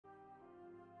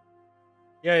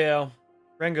Yo,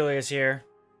 Reng is here.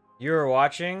 You are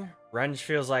watching Reng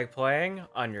Feels Like Playing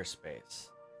Underspace.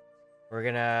 We're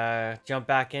gonna jump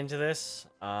back into this.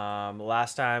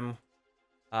 Last time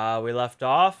we left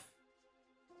off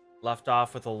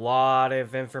with a lot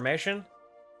of information.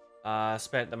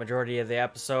 Spent the majority of the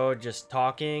episode just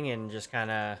talking and just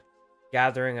kind of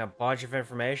gathering a bunch of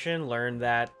information. Learned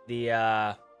that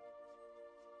the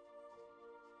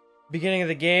beginning of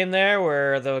the game there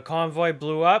where the convoy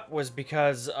blew up was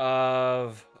because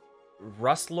of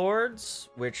rust lords,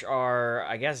 which are,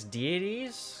 I guess,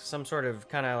 deities, some sort of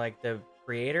kind of like the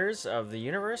creators of the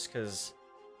universe, because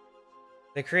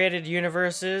they created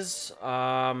universes.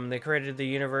 They created the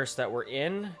universe that we're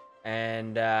in,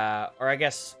 and or I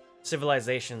guess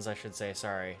civilizations, I should say.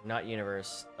 Sorry, not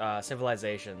universe.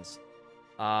 Civilizations.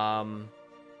 Um,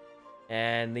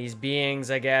 and these beings,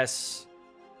 I guess,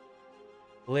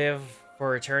 live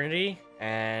for eternity,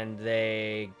 and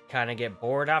they kind of get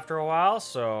bored after a while,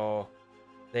 so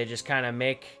they just kind of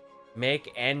make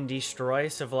and destroy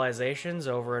civilizations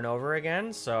over and over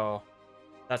again. So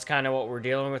that's kind of what we're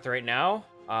dealing with right now.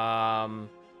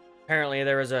 Apparently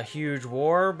there was a huge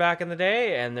war back in the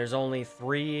day, and there's only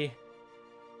 3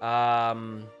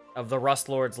 of the Rust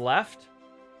Lords left.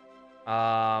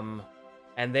 And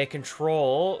they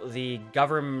control the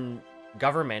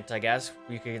government, I guess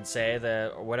you could say,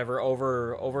 the whatever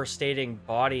overstating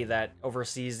body that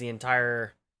oversees the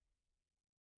entire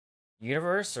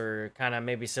universe, or kind of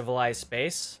maybe civilized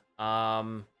space.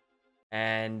 And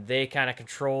they kind of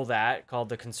control that, called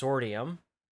the consortium.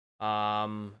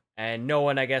 And no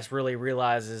one, I guess, really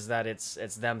realizes that it's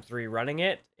them 3 running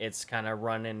it. It's kind of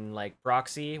run in like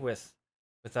proxy with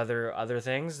other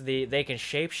things. They can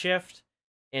shapeshift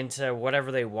into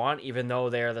whatever they want, even though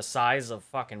they're the size of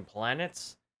fucking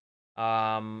planets.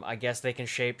 I guess they can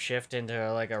shapeshift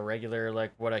into like a regular,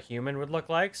 like what a human would look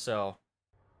like. So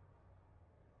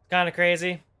kind of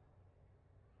crazy.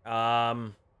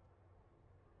 And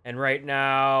right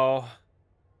now,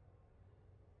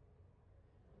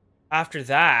 after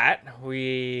that,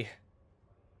 we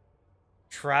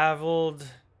traveled,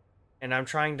 and I'm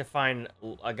trying to find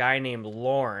a guy named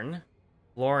Lorne.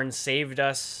 Lorne saved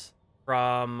us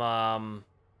from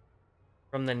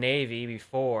the Navy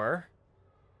before.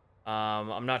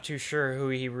 I'm not too sure who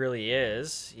he really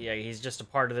is. Yeah, he's just a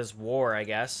part of this war, I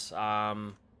guess.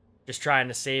 Just trying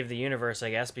to save the universe,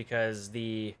 I guess, because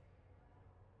the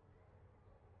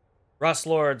Rust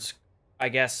Lords, I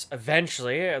guess,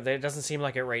 eventually, it doesn't seem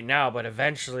like it right now, but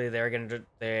eventually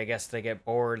I guess they get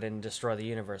bored and destroy the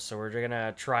universe. So we're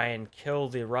gonna try and kill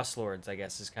the Rust Lords, I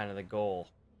guess, is kind of the goal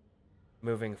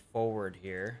moving forward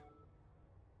here.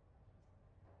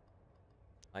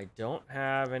 I don't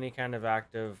have any kind of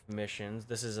active missions.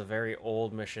 This is a very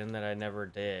old mission that I never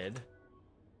did.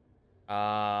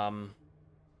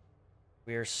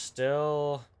 We're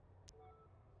still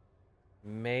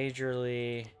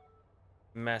majorly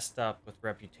messed up with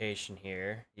reputation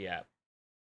here. Yeah.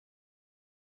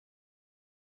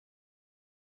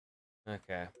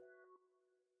 Okay.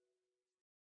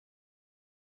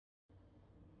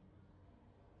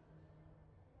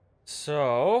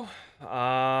 So,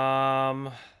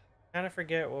 kind of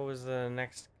forget what was the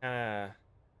next kind of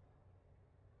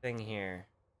thing here.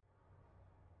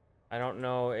 I don't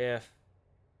know if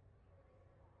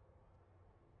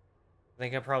I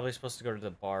think I'm probably supposed to go to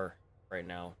the bar right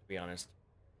now, to be honest,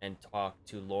 and talk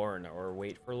to Lauren or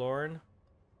wait for Lauren.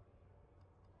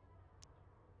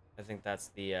 I think that's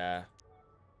the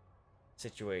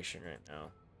situation right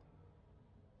now.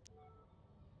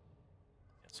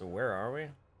 So where are we?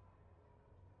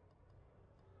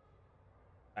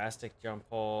 Plastic jump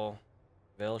hole,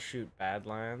 Veil Shoot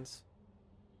Badlands,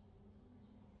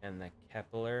 and the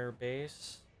Kepler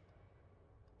base.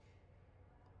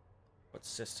 What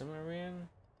system are we in?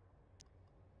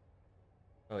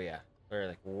 Oh yeah, they're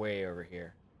like way over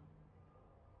here.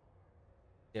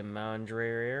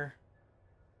 Demandrier.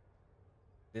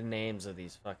 The names of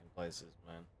these fucking places,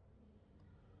 man.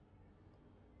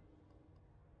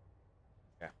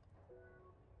 Okay.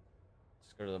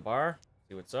 Let's go to the bar,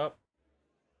 see what's up.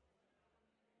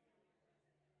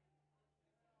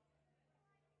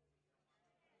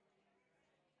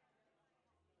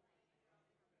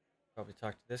 Probably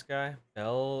talk to this guy.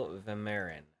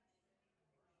 Belvemarin.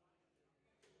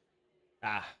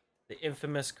 Ah, the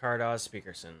infamous Cardoz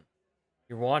Speakerson.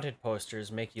 Your wanted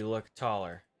posters make you look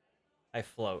taller. I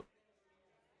float.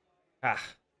 Ah,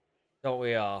 don't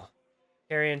we all?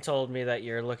 Carrion told me that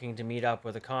you're looking to meet up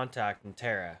with a contact in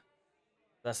Terra.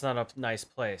 That's not a nice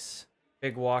place.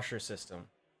 Big washer system.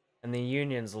 And the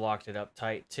Union's locked it up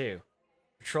tight, too.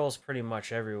 Patrols pretty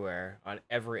much everywhere, on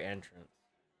every entrance.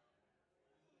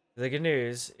 The good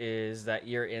news is that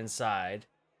you're inside.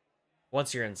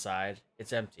 Once you're inside,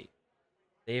 it's empty.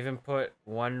 They even put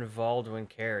one Valdwin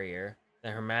carrier,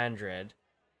 the Hermandred,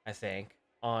 I think,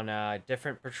 on a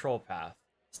different patrol path.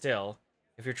 Still,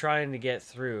 if you're trying to get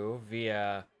through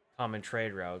via common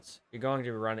trade routes, you're going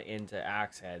to run into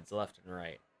axe heads left and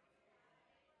right.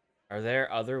 Are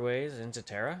there other ways into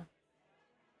Terra?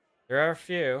 There are a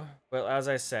few, but as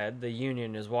I said, the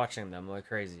Union is watching them like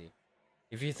crazy.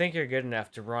 If you think you're good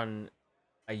enough to run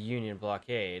a Union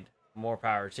blockade, more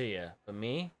power to you. But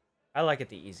me, I like it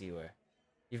the easy way.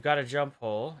 You've got a jump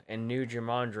hole in New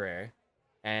Germandre,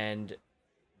 and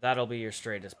that'll be your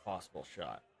straightest possible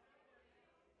shot.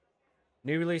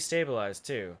 Newly stabilized,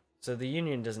 too, so the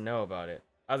Union doesn't know about it.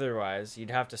 Otherwise, you'd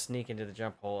have to sneak into the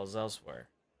jump holes elsewhere.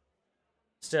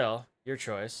 Still, your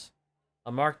choice.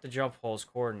 I'll mark the jump hole's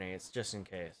coordinates just in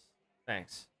case.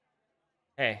 Thanks.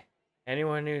 Hey,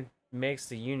 anyone who makes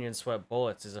the Union sweat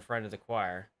bullets is a friend of the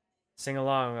choir. Sing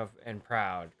along and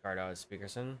proud, Cardos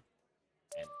Speakerson.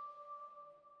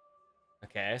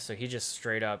 Okay, so he just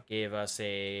straight up gave us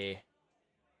a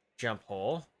jump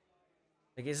hole.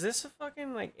 Like, is this a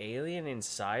fucking, like, alien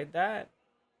inside that?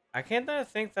 I can't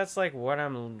think that's, like, what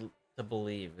I'm to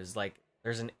believe. Is, like,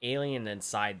 there's an alien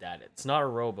inside that. It's not a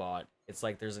robot. It's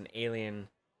like there's an alien.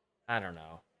 I don't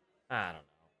know. I don't know.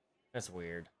 That's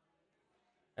weird.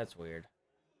 That's weird.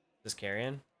 This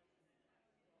carrion?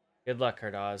 Good luck,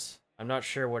 Cardoz. I'm not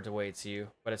sure what awaits you,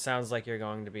 but it sounds like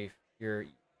you're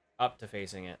up to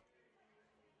facing it.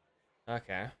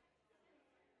 Okay.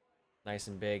 Nice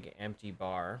and big, empty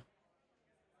bar.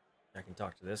 I can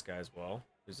talk to this guy as well.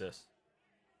 Who's this?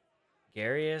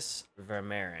 Garius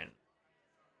Vermeeren.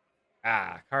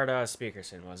 Ah, Cardoz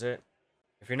Speakerson, was it?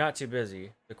 If you're not too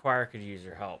busy, the choir could use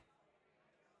your help.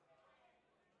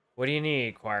 What do you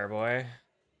need, choir boy?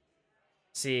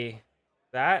 See,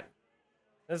 that's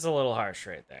a little harsh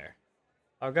right there.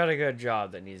 I've got a good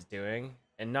job that needs doing,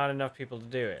 and not enough people to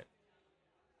do it.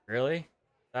 Really?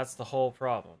 That's the whole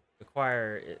problem. The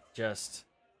choir, it just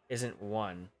isn't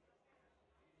one.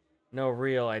 No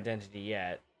real identity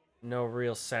yet. No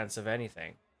real sense of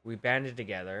anything. We banded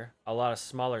together, a lot of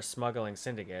smaller smuggling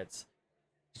syndicates,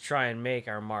 to try and make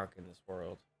our mark in this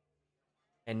world.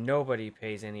 And nobody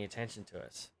pays any attention to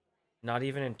us. Not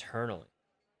even internally.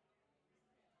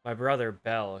 My brother,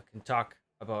 Bell, can talk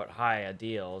about high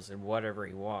ideals and whatever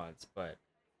he wants, but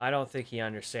I don't think he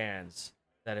understands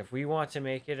that if we want to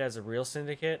make it as a real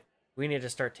syndicate, we need to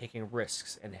start taking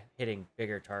risks and hitting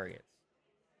bigger targets.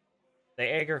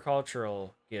 The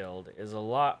Agricultural Guild is a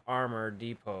lot armor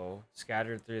depot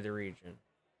scattered through the region.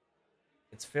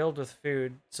 It's filled with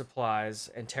food, supplies,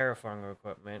 and terraforming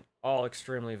equipment, all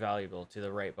extremely valuable to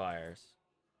the right buyers.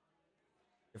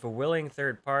 If a willing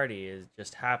third party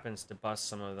just happens to bust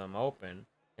some of them open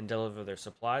and deliver their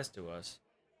supplies to us,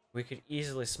 we could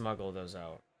easily smuggle those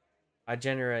out. I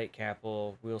generate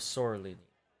capital we'll sorely need.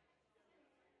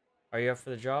 Are you up for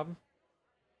the job?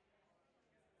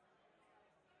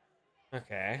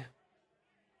 Okay.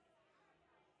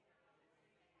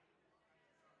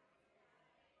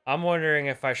 I'm wondering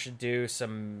if I should do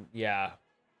some, yeah.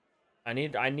 I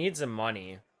need some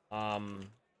money.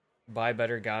 Buy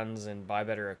better guns and buy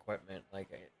better equipment. Like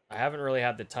I haven't really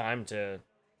had the time to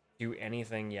do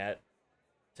anything yet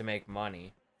to make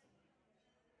money.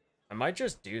 I might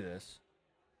just do this.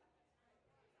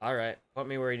 All right, put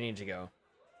me where you need to go.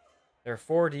 There are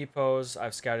 4 depots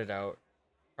I've scouted out,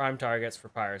 prime targets for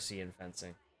piracy and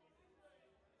fencing.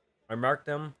 I mark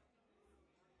them.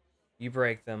 You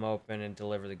break them open and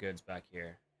deliver the goods back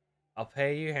here. I'll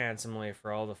pay you handsomely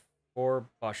for all the 4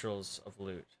 bushels of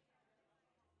loot.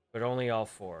 But only all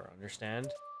 4, understand?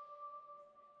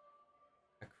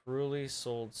 A cruelly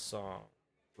sold song.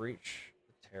 Breach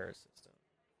the terror system.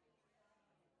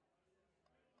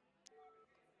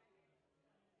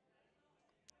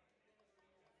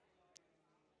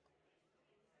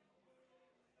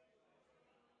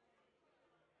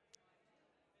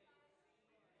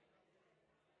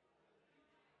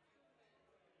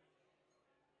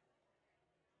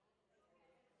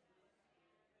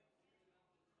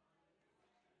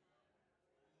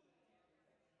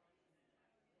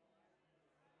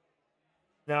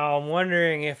 Now, I'm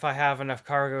wondering if I have enough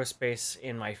cargo space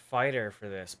in my fighter for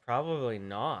this. Probably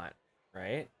not,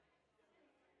 right?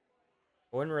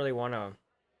 I wouldn't really want to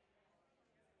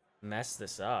mess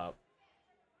this up.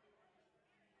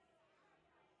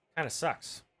 Kind of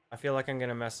sucks. I feel like I'm going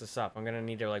to mess this up. I'm going to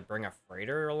need to, like, bring a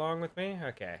freighter along with me.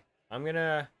 Okay. I'm going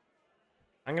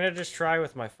to just try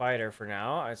with my fighter for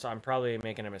now. So I'm probably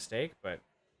making a mistake, but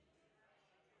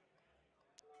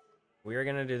we are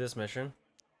going to do this mission.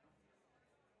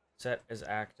 Set as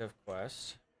active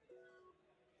quest.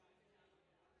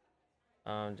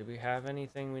 Do we have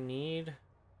anything we need?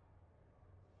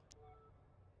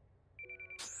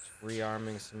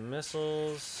 Rearming some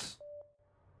missiles.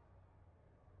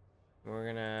 We're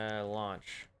gonna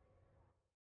launch.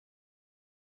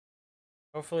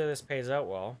 Hopefully this pays out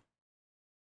well.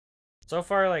 So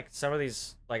far, like, some of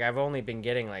these, like, I've only been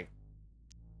getting, like,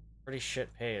 pretty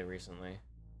shit pay recently.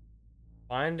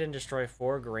 Find and destroy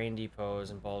 4 grain depots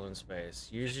in Baldwin Space.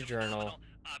 Use your journal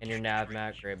and your nav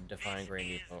map grid to find grain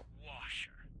depot.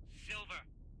 Washer. Silver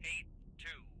 8-2.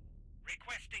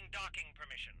 Requesting docking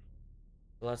permission.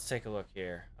 Let's take a look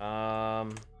here.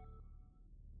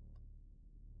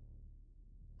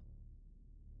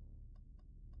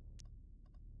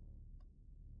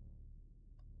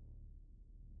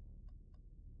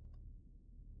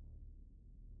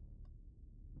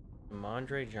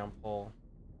 Mondre jump hole.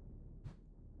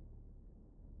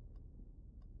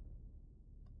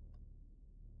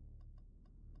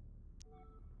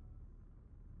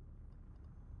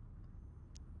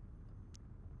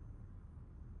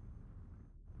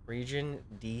 Region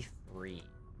D3.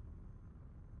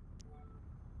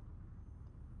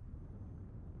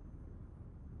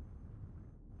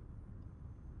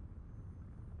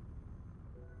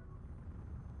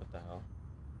 What the hell?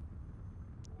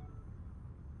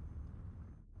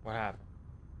 What happened?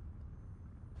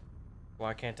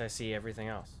 Why can't I see everything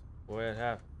else? What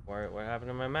happened? What happened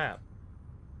to my map?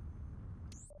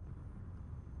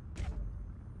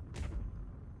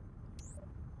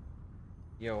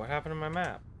 Yo, what happened to my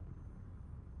map?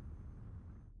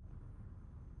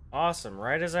 Awesome,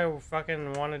 right as I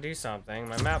fucking want to do something,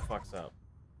 my map fucks up.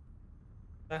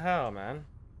 What the hell, man?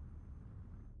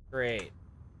 Great.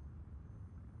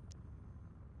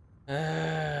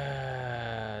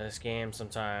 This game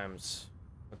sometimes.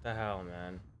 What the hell,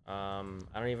 man?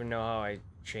 I don't even know how I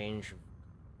change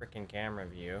freaking camera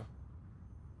view.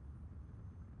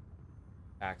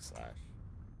 Backslash.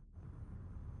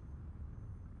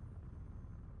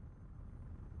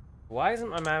 Why isn't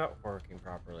my map working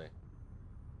properly?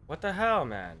 What the hell,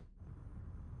 man?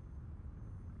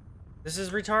 This is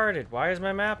retarded. Why is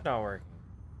my map not working?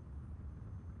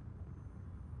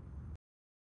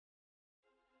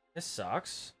 This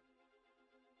sucks.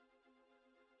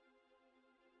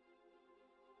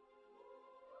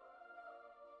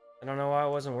 I don't know why it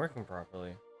wasn't working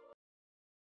properly.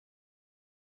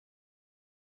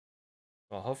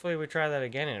 Well, hopefully we try that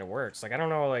again and it works. Like, I don't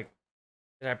know, like,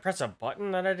 did I press a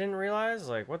button that I didn't realize?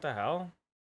 Like, what the hell?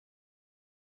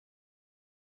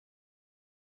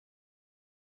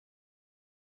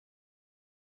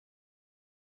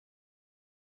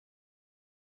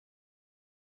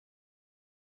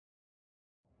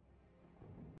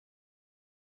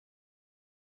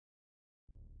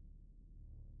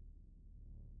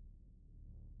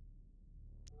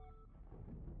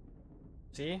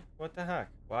 See? What the heck?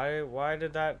 Why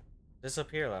did that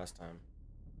disappear last time?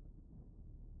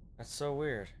 That's so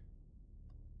weird.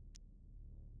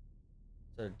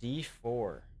 So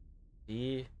D4.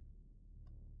 D4.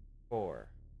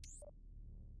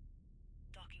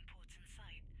 Docking ports in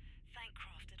sight. Thank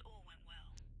Craft it all went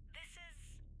well. This is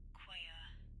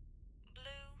Quaya.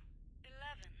 Blue 11-2.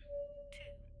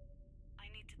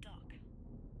 I need to dock.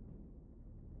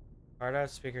 Hard out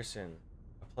speaker soon.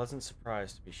 A pleasant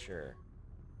surprise to be sure.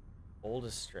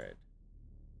 Oldest Strid.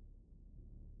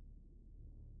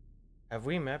 Have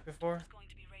we met before? Doctor's going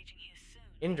to be raging here soon.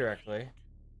 Indirectly.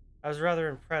 I was rather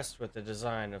impressed with the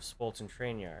design of Spolton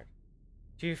Train Yard.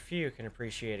 Too few can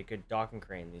appreciate a good docking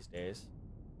crane these days.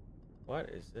 What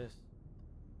is this?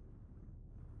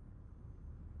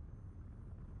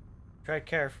 Tread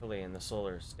carefully in the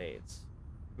solar states.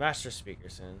 Master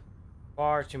Speakerson,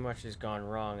 far too much has gone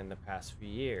wrong in the past few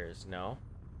years, no?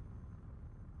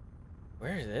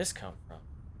 Where did this come from?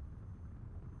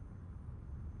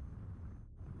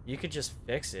 You could just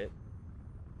fix it.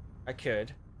 I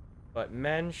could. But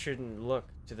men shouldn't look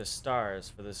to the stars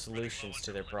for the solutions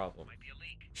to their problems.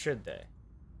 Should they?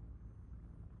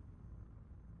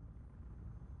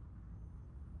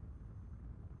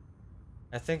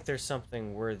 I think there's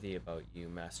something worthy about you,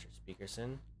 Master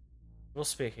Speakerson. We'll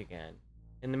speak again.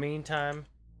 In the meantime,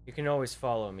 you can always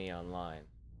follow me online.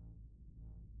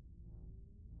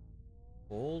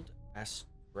 Old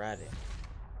Astratic.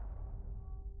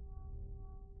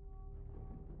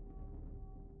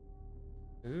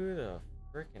 Who the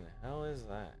frickin' hell is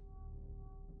that?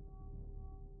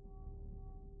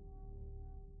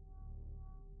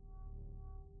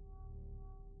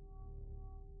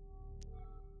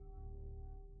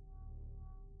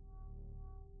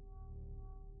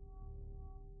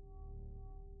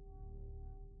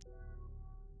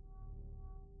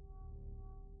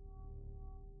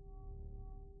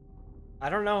 I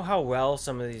don't know how well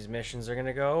some of these missions are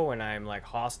gonna go when I'm like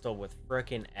hostile with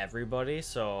frickin' everybody,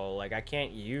 so like I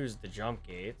can't use the jump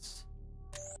gates,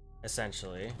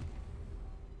 essentially.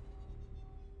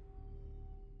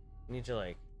 I need to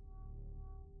like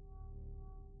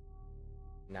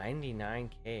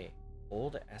 99k.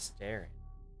 Old Esterin.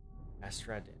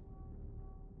 Estradin.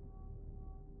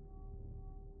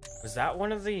 Was that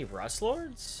one of the Rust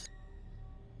Lords?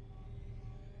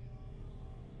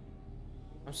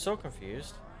 I'm so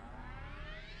confused.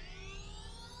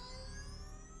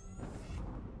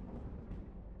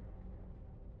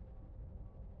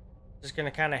 Just gonna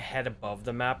kind of head above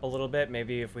the map a little bit.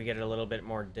 Maybe if we get a little bit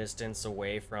more distance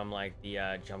away from like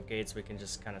the jump gates, we can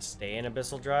just kind of stay in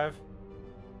Abyssal Drive.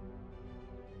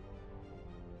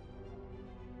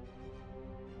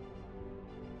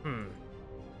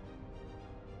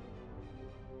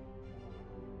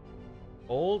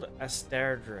 Old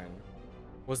Asterdrin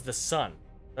was the sun.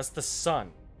 That's the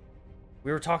sun.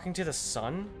 We were talking to the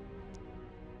sun?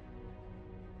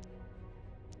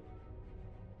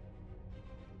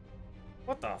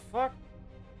 What the fuck?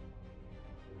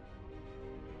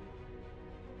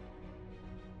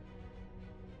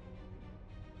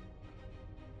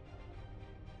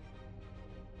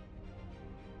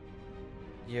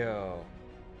 Yo.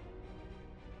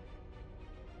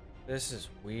 This is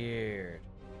weird.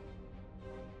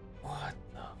 What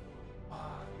the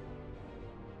fuck?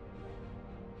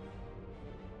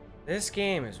 This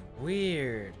game is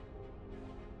weird.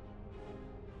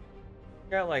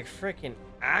 Got like freaking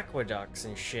aqueducts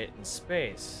and shit in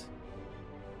space.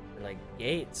 Or like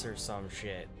gates or some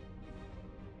shit.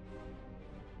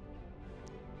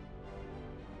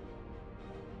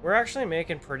 We're actually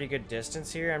making pretty good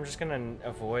distance here. I'm just gonna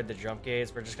avoid the jump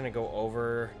gates. We're just gonna go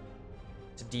over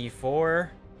to D4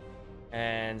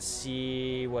 and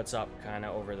see what's up kind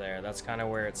of over there. That's kind of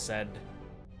where it said.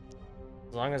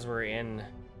 As long as we're in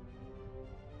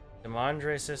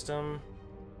Demandre system,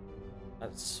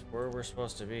 that's where we're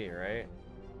supposed to be, right?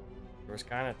 There was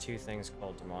kind of two things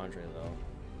called Demandre though.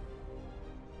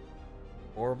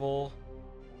 Orble,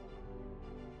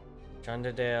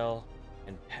 Chundadale,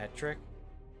 and Petrick.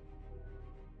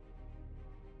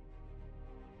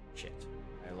 Shit,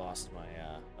 I lost my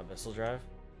Abyssal Drive.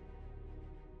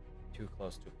 Too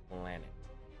close to planet.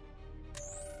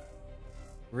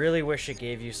 Really wish it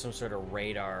gave you some sort of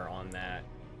radar on that.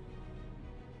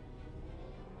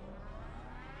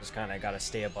 Just kind of got to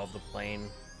stay above the plane.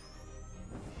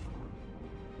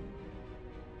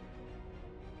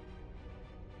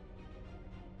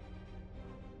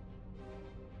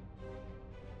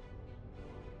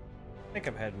 I think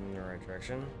I'm heading in the right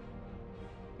direction.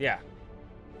 Yeah.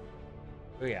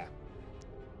 Oh yeah.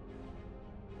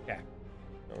 Yeah.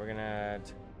 So we're gonna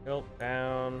tilt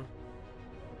down.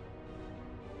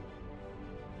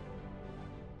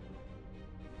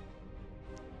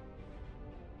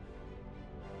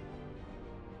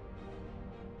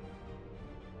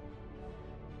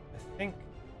 I think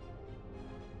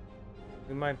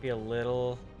we might be a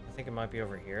little. I think it might be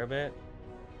over here a bit.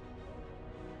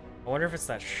 I wonder if it's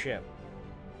that ship.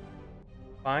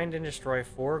 Find and destroy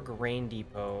 4 grain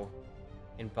depot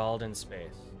in Baldin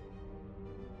space.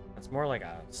 That's more like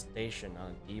a station, not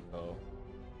a depot.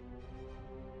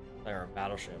 Or a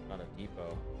battleship, not a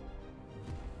depot.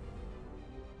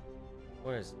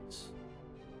 What is this?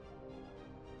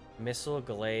 Missile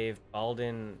Glaive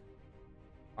Baldin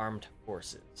Armed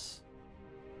Forces.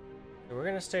 So we're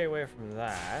gonna stay away from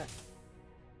that.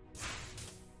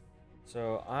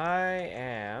 So I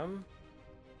am...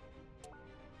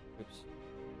 Oops.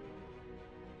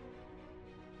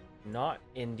 Not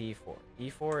in D4.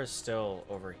 D4 is still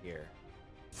over here.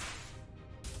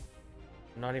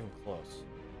 I'm not even close.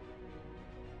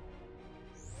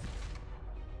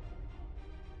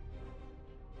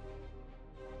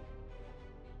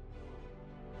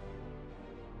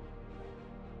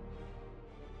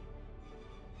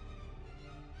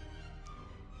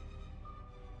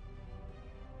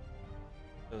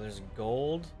 So there's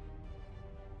gold.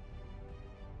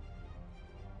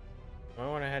 I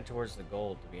want to head towards the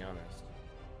gold, to be honest.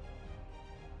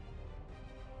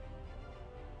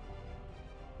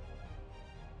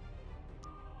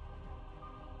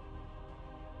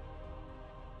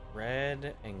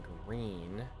 Red and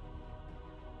green.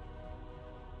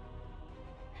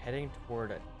 Heading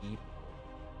toward a depot.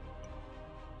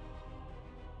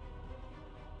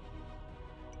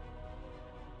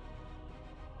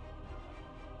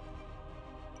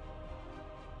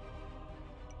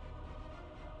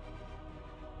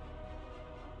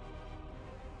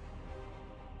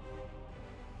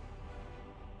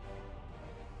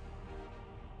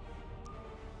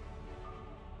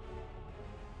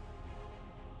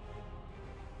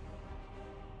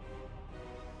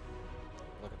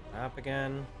 map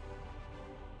again.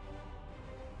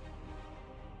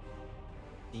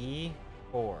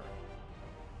 D4.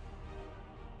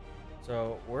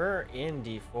 So we're in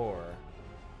D4.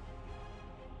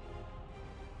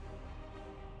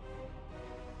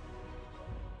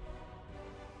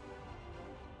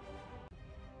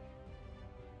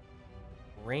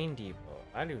 Rain Depot.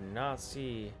 I do not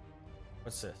see.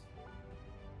 What's this?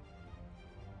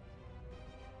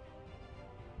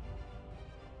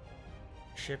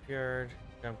 Shipyard,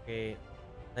 jump gate.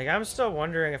 Like, I'm still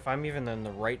wondering if I'm even in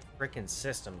the right frickin'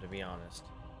 system, to be honest.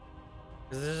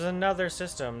 Because there's another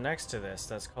system next to this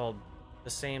that's called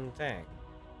the same thing.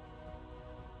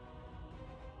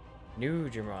 New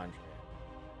Jumanji.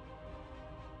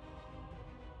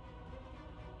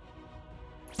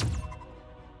 Am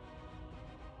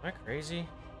I crazy?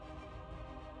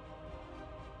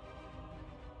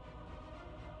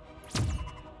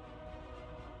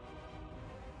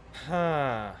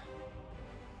 Huh.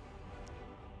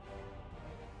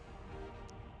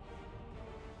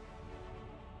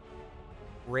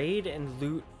 Raid and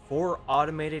loot 4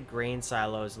 automated grain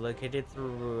silos located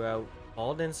throughout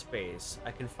Underspace.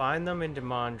 I can find them in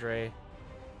Demandre,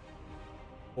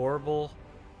 Orbital,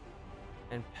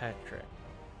 and Petric.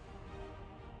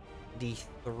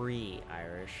 D3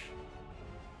 Irish.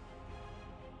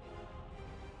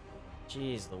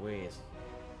 Jeez Louise.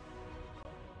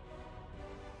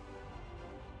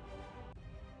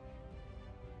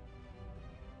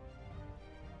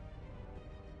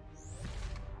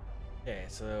 Okay,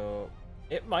 so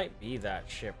it might be that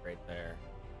ship right there.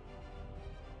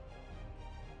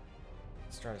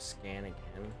 Let's try to scan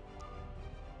again.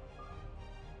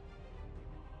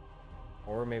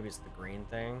 Or maybe it's the green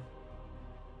thing.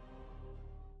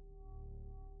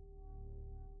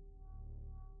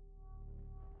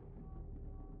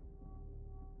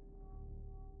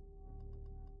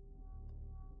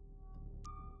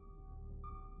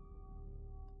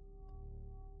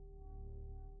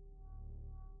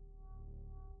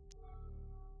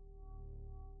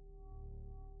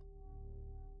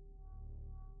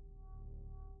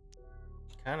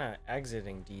 Kind of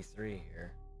exiting D3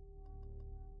 here.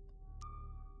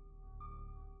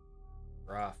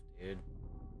 Rough, dude.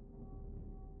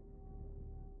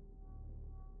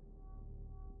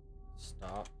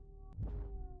 Stop.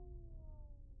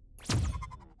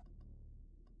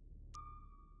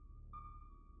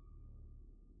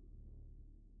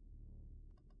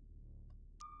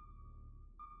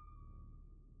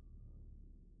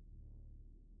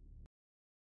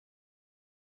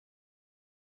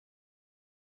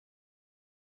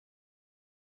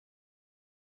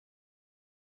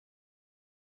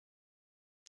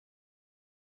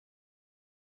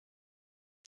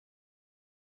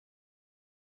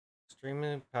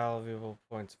 Extremely valuable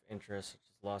points of interest, such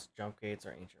as lost jump gates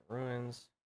or ancient ruins.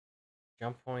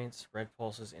 Jump points, red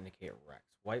pulses indicate wrecks.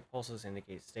 White pulses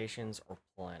indicate stations or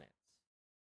planets.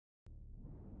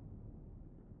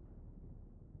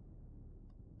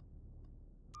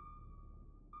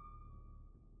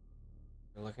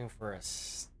 We're looking for a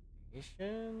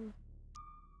station?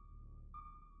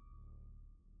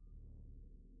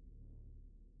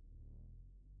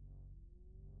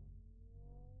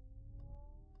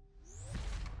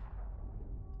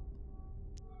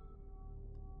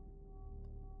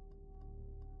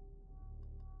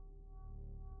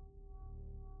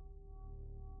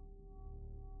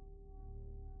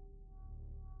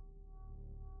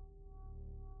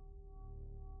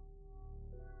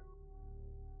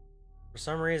 For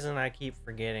some reason, I keep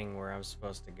forgetting where I'm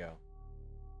supposed to go.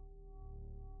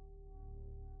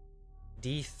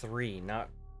 D3, not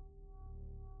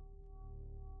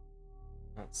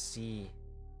C.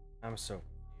 I'm so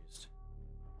confused.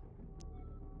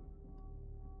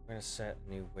 I'm gonna set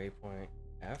a new waypoint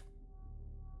F.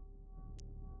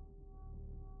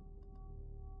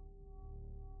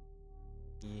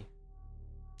 E.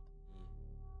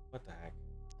 What the heck?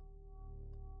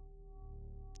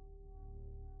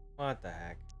 What the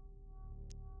heck?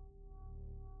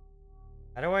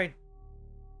 How do I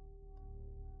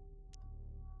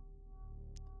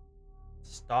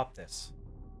stop this?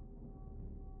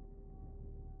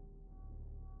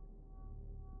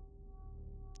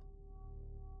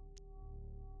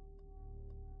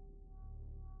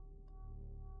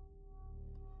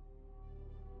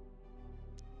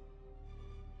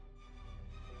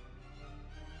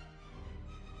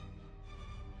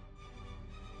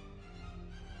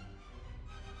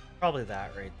 Probably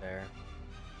that right there.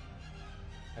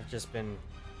 I've just been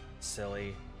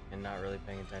silly and not really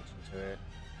paying attention to it.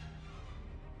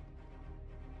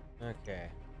 Okay.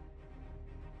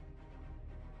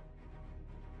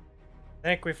 I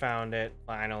think we found it,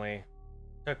 finally.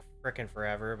 Took frickin'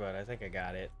 forever, but I think I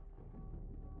got it.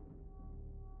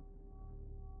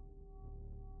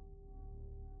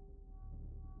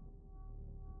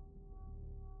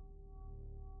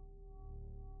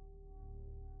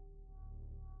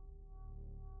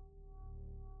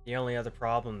 The only other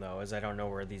problem, though, is I don't know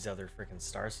where these other freaking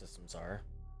star systems are.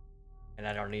 And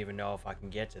I don't even know if I can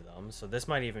get to them, so this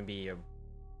might even be a...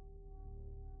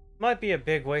 Might be a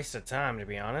big waste of time, to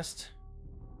be honest.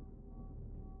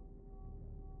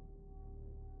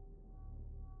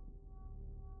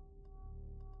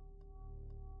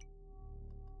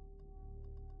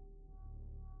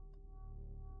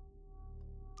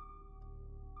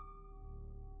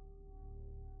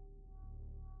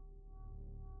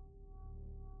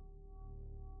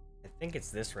 I think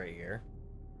it's this right here.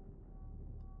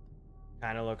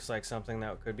 Kind of looks like something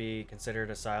that could be considered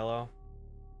a silo.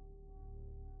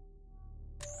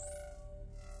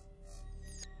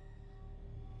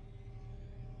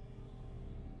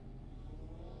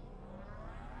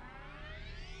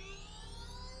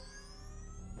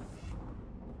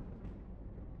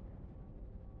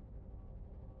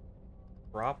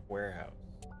 Prop warehouse.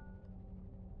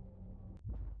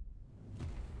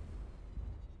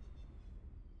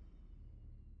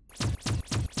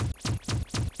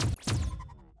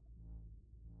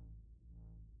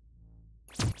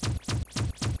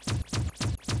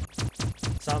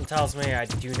 Something tells me I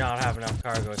do not have enough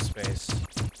cargo space.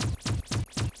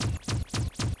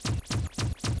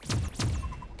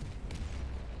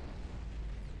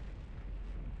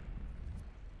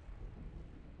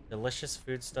 Delicious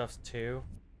foodstuffs too.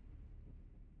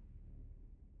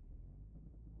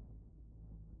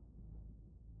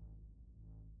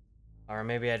 Or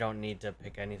maybe I don't need to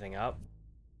pick anything up.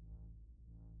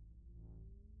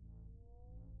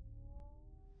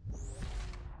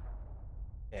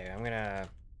 Okay, I'm gonna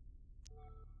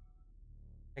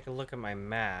take a look at my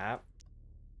map.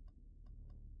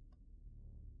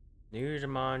 New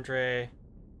Demandre,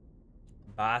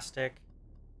 Bostic,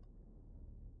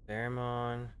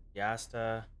 Vermon,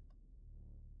 Yasta,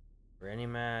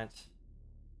 Renimat,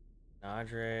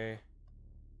 Nadre,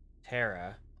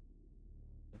 Terra,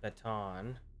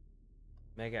 Baton,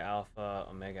 Mega Alpha,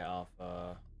 Omega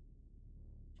Alpha,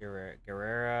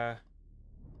 Guerrera,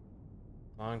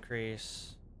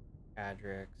 Moncrease,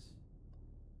 Cadrix,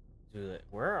 Zulit.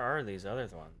 Where are these other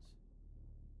ones?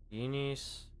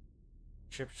 Eunice,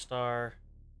 Chipstar,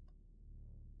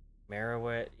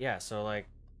 Merowit. Yeah, so like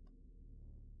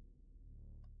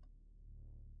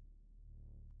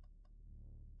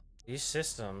these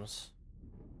systems.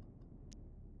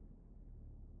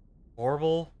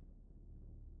 Orbital,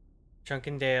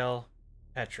 Chunkendale,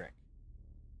 Petrick.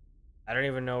 I don't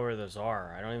even know where those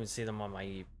are. I don't even see them on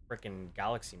my freaking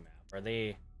galaxy map. Are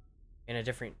they in a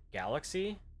different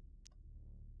galaxy?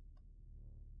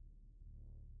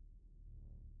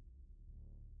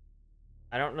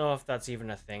 I don't know if that's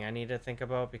even a thing I need to think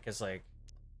about because, like,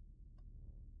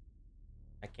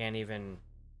 I can't even...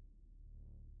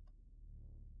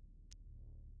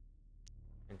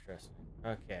 Interesting.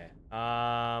 Okay.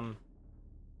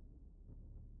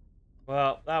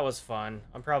 Well, that was fun.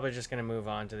 I'm probably just gonna move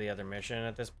on to the other mission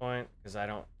at this point because I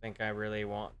don't think I really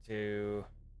want to...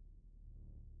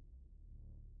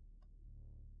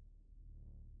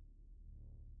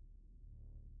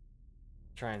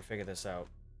 try and figure this out.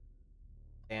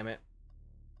 Damn it.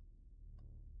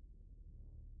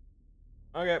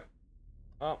 Okay.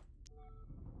 Well.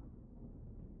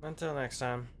 Until next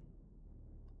time.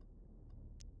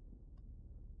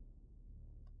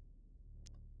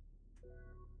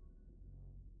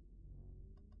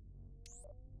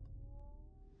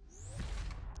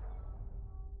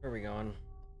 Where are we going?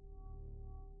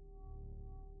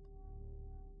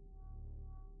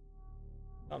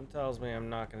 Something tells me I'm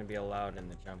not going to be allowed in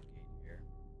the jump gate here.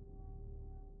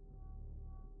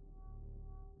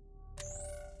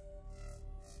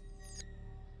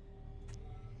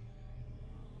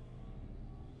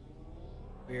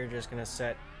 We're just going to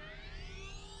set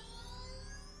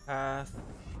path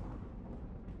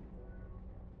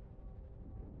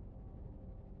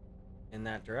in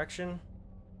that direction.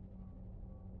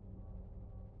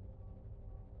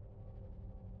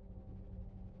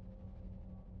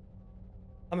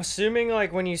 I'm assuming,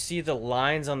 like, when you see the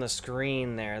lines on the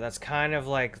screen there, that's kind of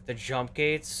like the jump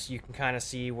gates. You can kind of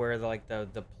see where,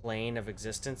 the plane of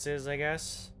existence is, I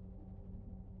guess.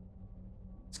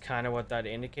 It's kind of what that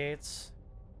indicates.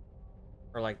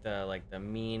 Or, like, the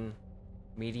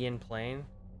median plane.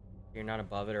 You're not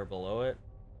above it or below it.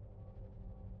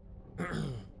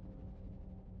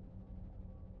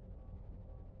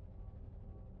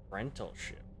 Rental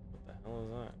ship. What the hell is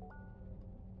that?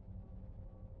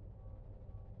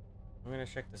 I'm gonna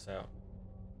check this out.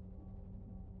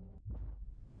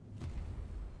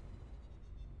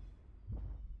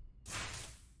 I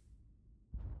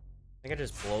think I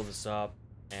just blow this up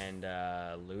and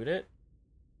loot it,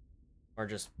 or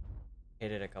just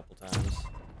hit it a couple times.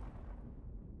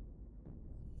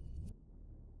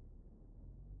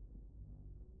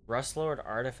 Rustlord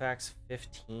Artifacts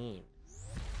 15.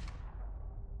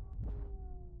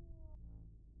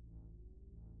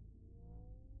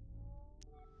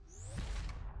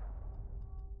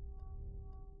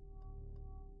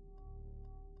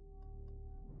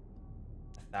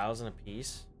 $1,000 a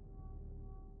piece.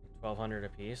 1,200 a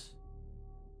piece.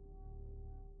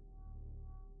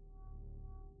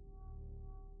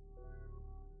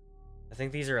 I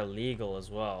think these are illegal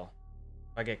as well.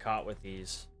 If I get caught with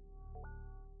these,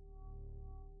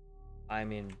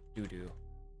 I'm in doo-doo.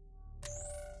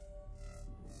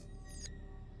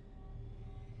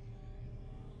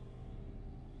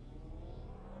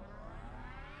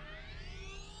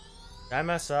 Did I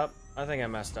mess up? I think I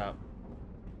messed up.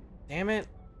 Damn it.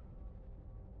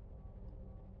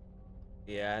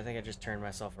 Yeah, I think I just turned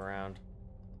myself around.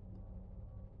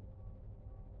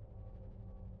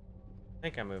 I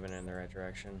think I'm moving in the right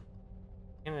direction.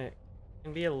 And it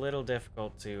can be a little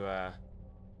difficult to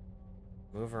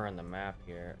move around the map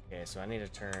here. Okay, so I need to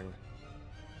turn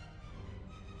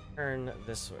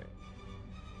this way.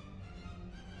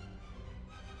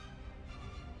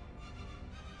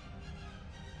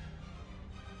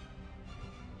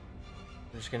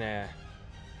 I'm just gonna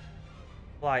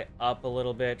fly up a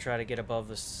little bit, try to get above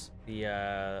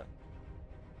the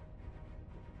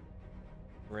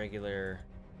regular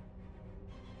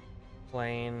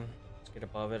plane. Let's get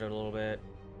above it a little bit.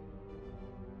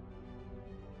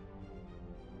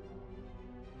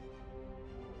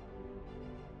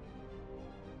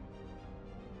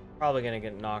 Probably gonna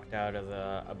get knocked out of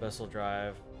the abyssal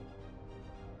drive.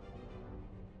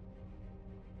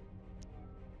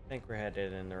 I think we're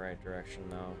headed in the right direction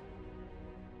though.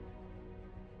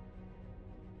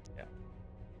 Yeah.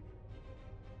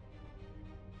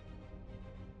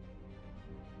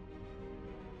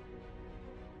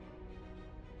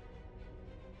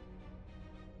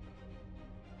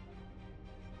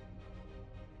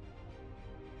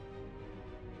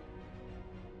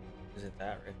 Is it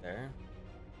that right there?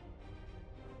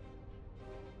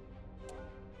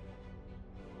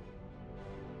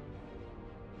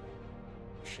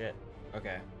 Shit.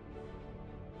 Okay.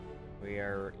 We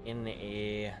are in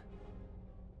a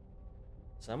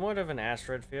somewhat of an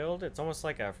asteroid field. It's almost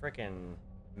like a frickin'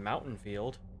 mountain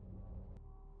field.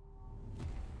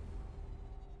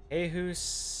 Ehu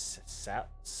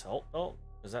Salt Belt?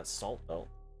 Is that Salt Belt?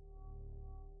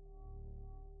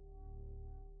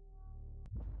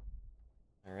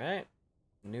 Alright.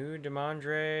 New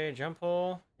Demandre jump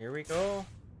hole. Here we go.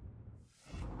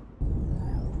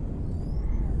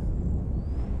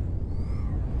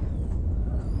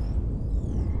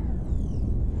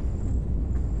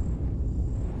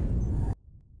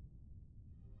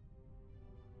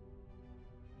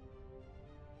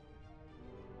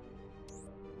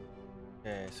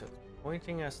 Okay, so it's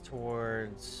pointing us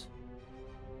towards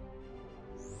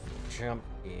jump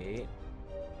gate.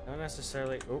 Not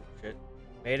necessarily. Oh shit!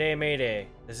 Mayday, mayday!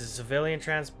 This is civilian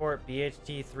transport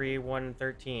BHT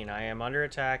 3113. I am under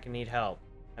attack and need help.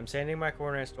 I'm sending my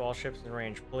coordinates to all ships in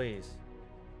range, please.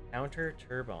 Counter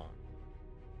Turbine.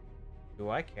 Do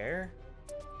I care?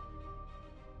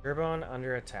 Turbine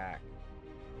under attack.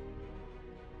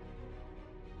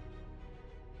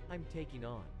 I'm taking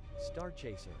on Star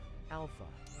Chaser. Alpha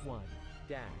 1-1.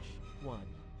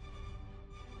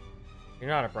 You're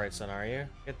not a bright sun, are you?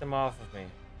 Get them off of me.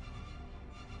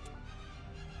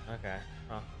 Okay.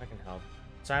 Oh, I can help.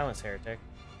 Silence, heretic.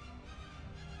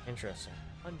 Interesting.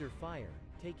 Under fire,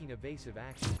 taking evasive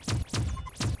action.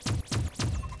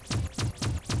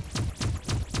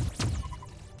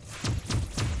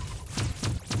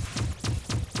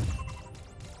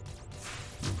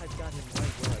 I've got him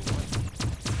right where I want him.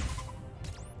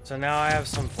 So now I have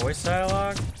some voice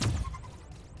dialogue?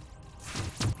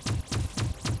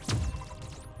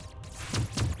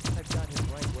 I've got him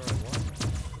right where I want him.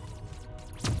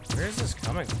 Where is this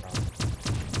coming from?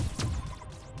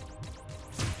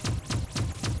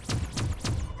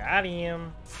 Got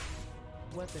him.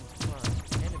 Weapons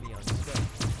prime, enemy on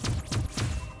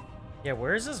stealth. Yeah,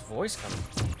 where is this voice coming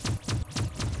from?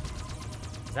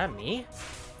 Is that me?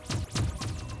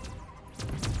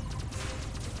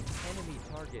 Enemy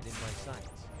target in my sights.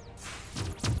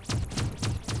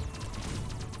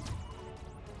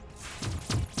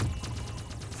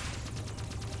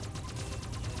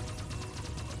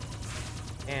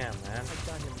 Damn, man. I've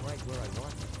got him right where I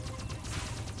want him.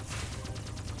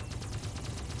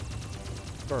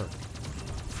 Berg.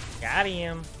 Got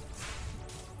him.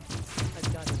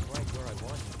 I've got him right where I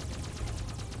want him.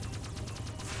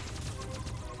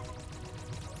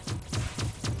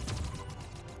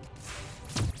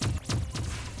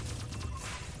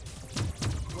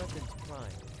 Weapons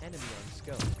prime. Enemy on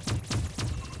scope.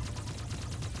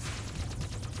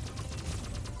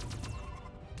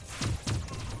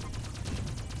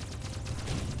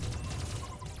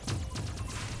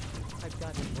 I've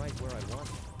got him right where I want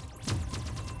him.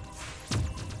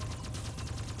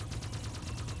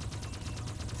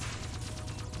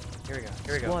 Here we go.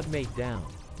 Here we go. Squad mate down.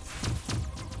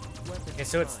 Okay,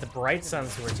 so it's the Bright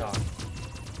Suns who are talking.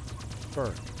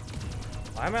 Berg.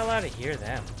 Why am I allowed to hear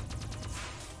them?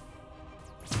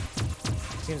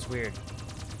 Seems weird.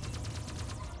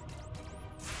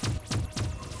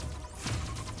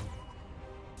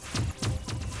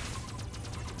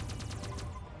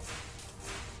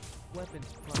 Weapons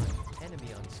prime.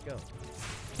 Enemy on scope.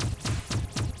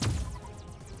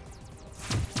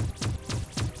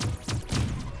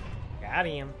 Got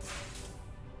him.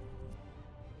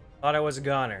 Thought I was a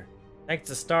goner. Thanks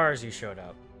to stars you showed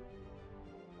up.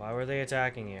 Why were they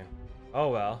attacking you? Oh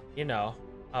well, you know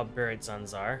how Buried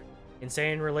Suns are.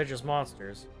 Insane religious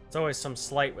monsters. It's always some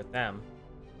slight with them.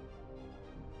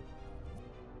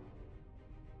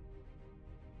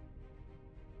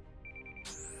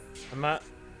 I might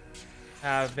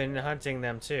have been hunting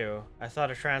them too. I thought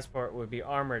a transport would be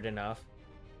armored enough.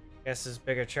 Guess it's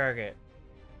bigger target.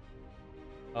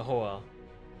 Oh well.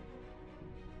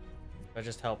 I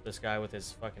just helped this guy with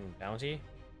his fucking bounty.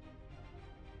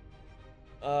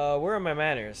 Where are my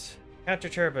manners? Counter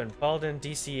Turban, Baldwin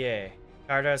DCA,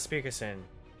 Cardas Speakerson.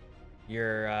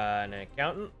 You're an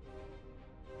accountant?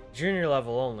 Junior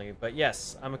level only, but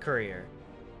yes, I'm a courier.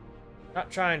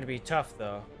 Not trying to be tough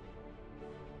though.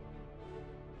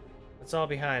 It's all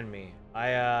behind me.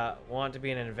 I want to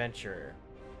be an adventurer.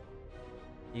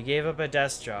 You gave up a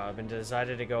desk job and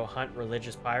decided to go hunt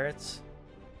religious pirates?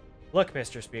 Look,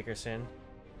 Mr. Speakerson,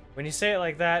 when you say it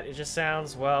like that, it just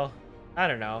sounds, well, I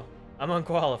don't know. I'm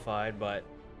unqualified, but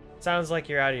it sounds like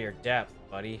you're out of your depth,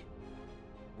 buddy.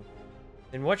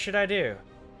 Then what should I do?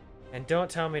 And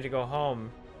don't tell me to go home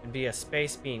and be a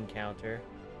space bean counter.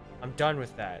 I'm done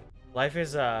with that.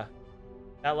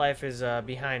 That life is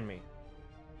behind me.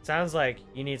 Sounds like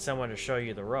you need someone to show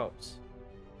you the ropes.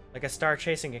 Like a star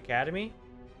chasing academy?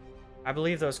 I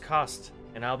believe those cost,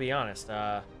 and I'll be honest,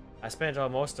 I spent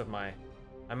most of my...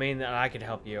 I mean that I could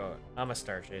help you out. I'm a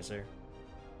star chaser.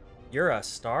 You're a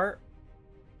star?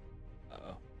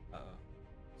 Uh-oh. Uh-oh.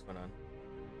 What's going on?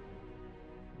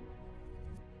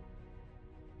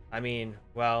 I mean,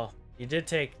 well, you did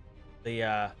take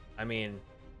the,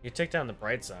 you took down the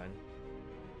Bright Sun.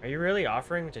 Are you really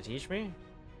offering to teach me?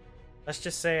 Let's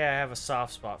just say I have a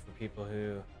soft spot for people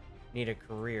who need a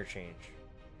career change.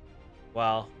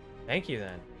 Well, thank you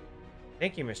then.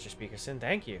 Thank you, Mr. Speakerson,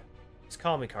 thank you. Just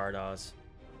call me Cardas.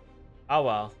 Oh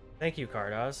well, thank you,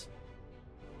 Cardas.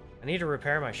 I need to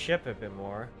repair my ship a bit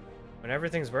more. When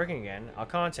everything's working again, I'll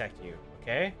contact you,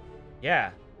 okay?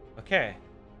 Yeah, okay.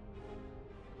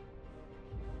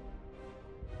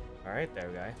 Alright there,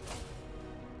 guy.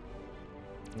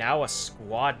 Now a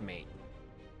squad mate.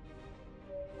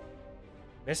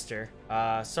 Mister,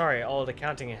 sorry, old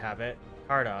accounting habit,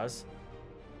 Cardas.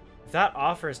 If that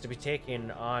offer is to be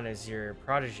taken on as your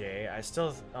protege, I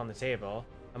still on the table.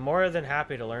 I'm more than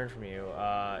happy to learn from you,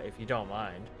 if you don't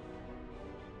mind.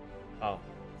 Oh,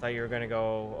 I thought you were gonna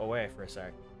go away for a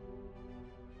sec.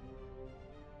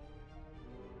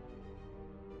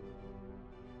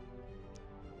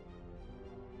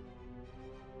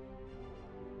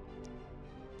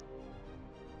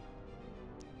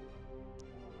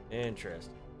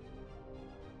 Interesting.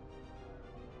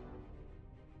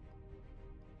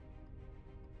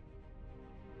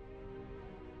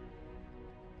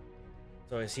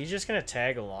 So is he just gonna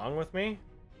tag along with me?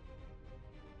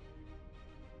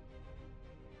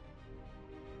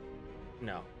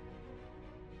 No.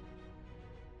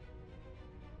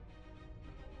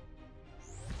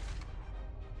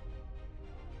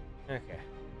 Okay.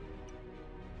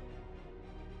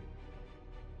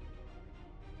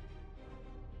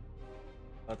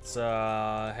 Let's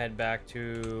head back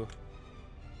to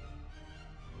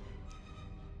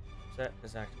set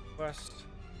as active quest.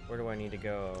 Where do I need to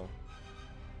go?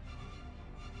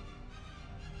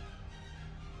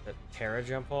 The Terra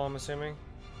jump hole, I'm assuming.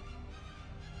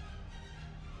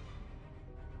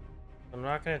 I'm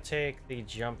not gonna take the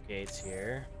jump gates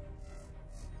here.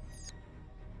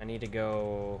 I need to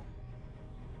go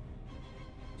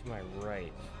to my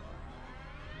right.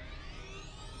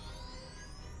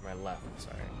 My left,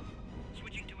 sorry.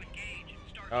 Switching to engage.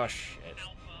 Start Oh shit.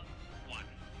 Alpha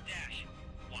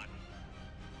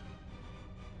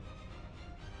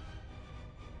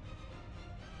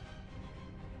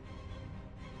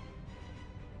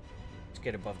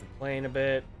get above the plane a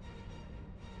bit.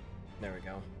 There we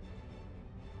go.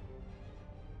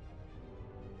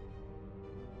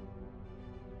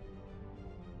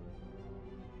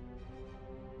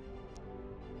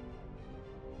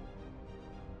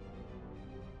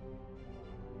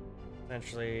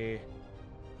 Essentially,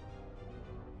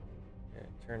 yeah,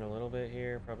 turn a little bit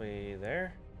here, probably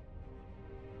there.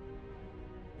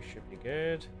 We should be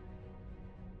good.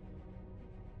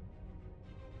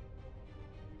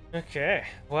 Okay,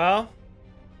 well,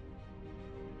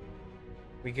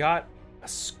 we got a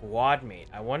squad mate.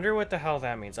 I wonder what the hell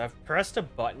that means. I've pressed a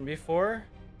button before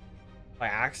by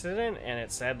accident and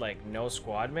it said like no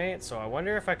squad mate, so I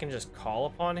wonder if I can just call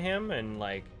upon him and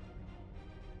like,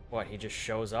 what, he just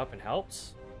shows up and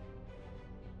helps?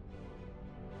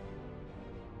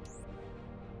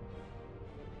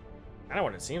 I know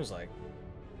what it seems like.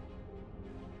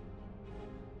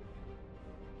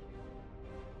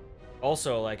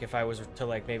 Also, like, if I was to,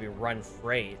 like, maybe run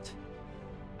freight,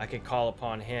 I could call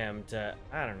upon him to,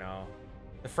 I don't know.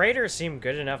 The freighters seem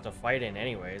good enough to fight in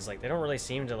anyways. Like, they don't really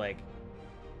seem to, like,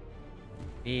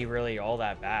 be really all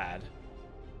that bad.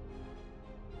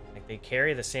 Like, they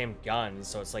carry the same guns,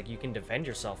 so it's like you can defend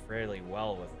yourself fairly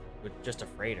well with just a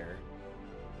freighter.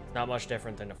 It's not much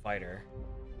different than a fighter.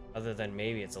 Other than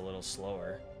maybe it's a little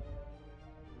slower.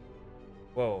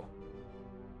 Whoa.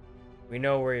 We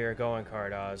know where you're going,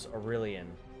 Cardoz. Aurelian.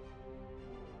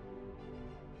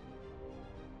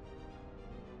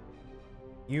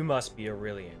 You must be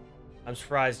Aurelian. I'm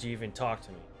surprised you even talked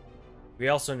to me. We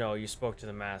also know you spoke to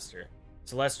the Master.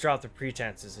 So let's drop the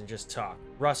pretenses and just talk.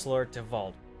 Rustler to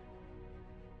Vault.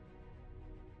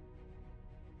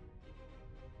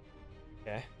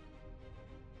 Okay.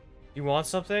 You want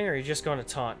something, or are you just going to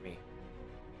taunt me?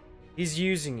 He's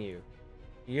using you.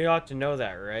 You ought to know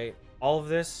that, right? All of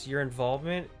this, your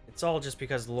involvement, it's all just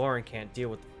because Lauren can't deal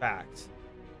with the facts.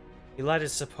 He let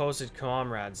his supposed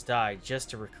comrades die just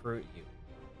to recruit you.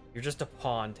 You're just a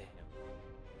pawn to him.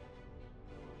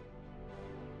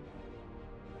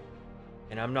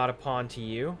 And I'm not a pawn to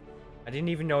you? I didn't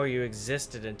even know you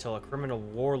existed until a criminal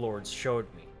warlord showed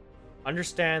me.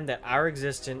 Understand that our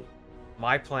existence,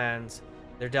 my plans,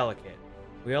 they're delicate.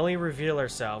 We only reveal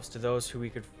ourselves to those who we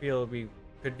could feel we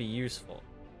could be useful.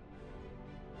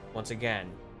 Once again,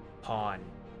 pawn.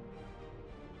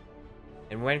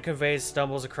 And when Conveys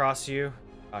stumbles across you...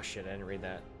 Oh shit, I didn't read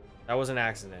that. That was an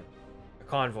accident. A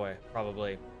convoy,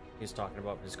 probably. He's talking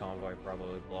about his convoy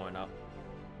probably blowing up.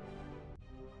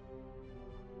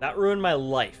 That ruined my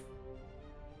life.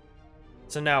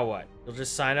 So now what? You'll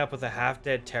just sign up with a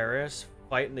half-dead terrorist,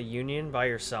 fight in the Union by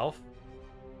yourself?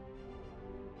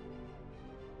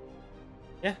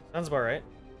 Yeah, sounds about right.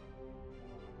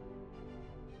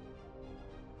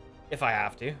 If I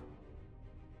have to.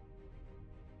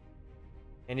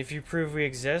 And if you prove we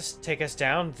exist, take us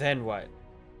down, then what?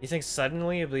 You think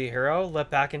suddenly you'll be a hero, let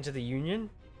back into the Union?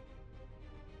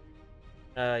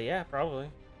 Yeah, probably.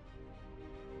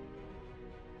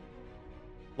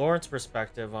 Lauren's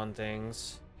perspective on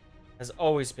things has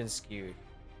always been skewed.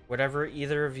 Whatever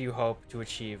either of you hope to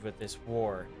achieve with this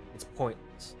war, it's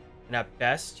pointless. And at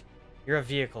best, you're a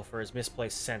vehicle for his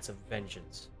misplaced sense of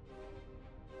vengeance.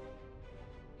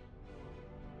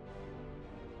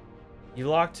 You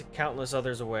locked countless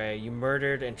others away. You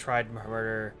murdered and tried to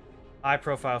murder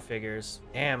high-profile figures.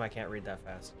 Damn, I can't read that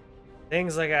fast.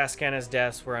 Things like Askana's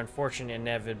deaths were unfortunate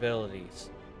inevitabilities.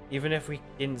 Even if we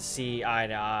didn't see eye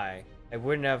to eye, I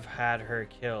wouldn't have had her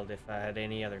killed if I had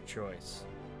any other choice.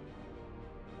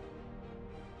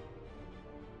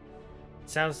 It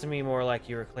sounds to me more like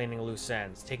you were cleaning loose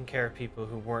ends, taking care of people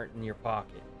who weren't in your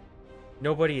pocket.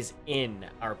 Nobody is in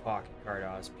our pocket,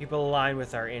 Cardoz. People align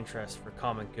with our interests for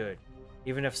common good.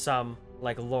 Even if some,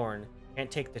 like Lorne, can't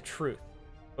take the truth.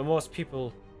 But most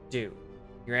people do.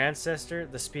 Your ancestor,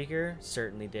 the speaker,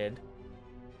 certainly did.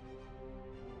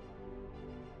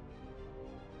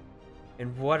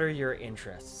 And what are your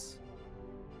interests?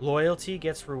 Loyalty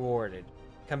gets rewarded.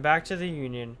 Come back to the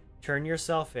Union, turn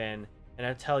yourself in, and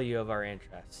I'll tell you of our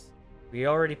interests. We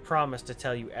already promised to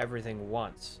tell you everything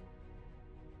once.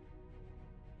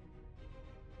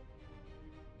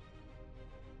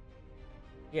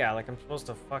 Yeah, like I'm supposed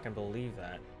to fucking believe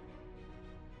that.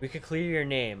 We could clear your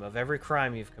name of every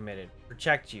crime you've committed,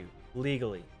 protect you,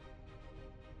 legally.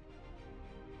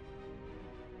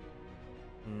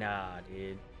 Nah,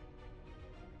 dude.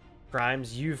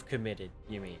 Crimes you've committed,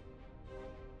 you mean.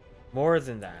 More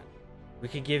than that, we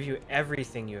could give you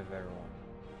everything you have ever wanted.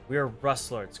 We are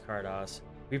Rustlords, Cardoz.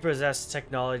 We possess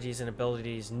technologies and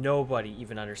abilities nobody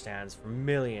even understands for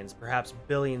millions, perhaps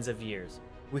billions of years.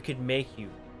 We could make you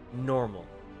normal.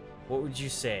 What would you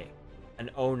say?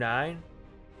 An 09?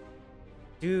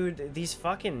 Dude, these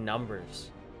fucking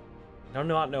numbers. I do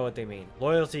not know what they mean.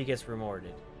 Loyalty gets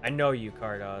rewarded. I know you,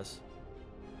 Cardos.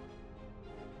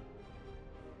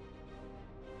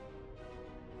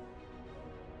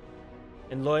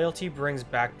 And loyalty brings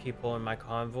back people in my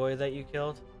convoy that you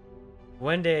killed.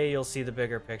 One day you'll see the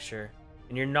bigger picture,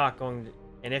 and you're not going to...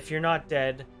 And if you're not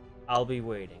dead, I'll be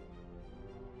waiting.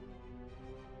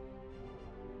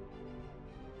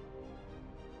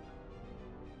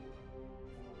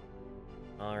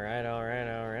 Alright, alright,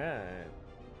 alright.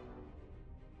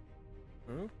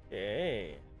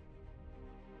 Okay.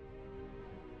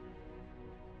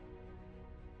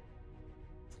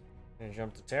 Gonna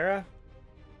jump to Terra.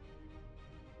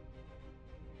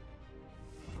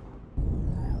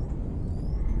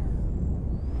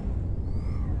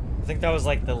 I think that was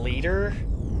like the leader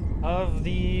of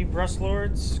the Rust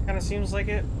Lords, kind of seems like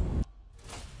it.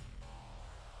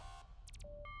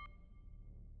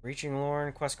 Reaching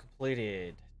Lorne, quest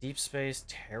completed. Deep Space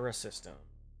Terra System.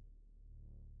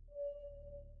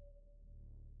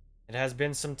 It has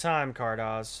been some time,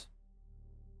 Cardos.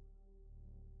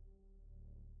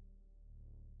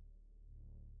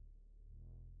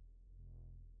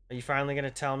 Are you finally going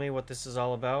to tell me what this is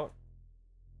all about?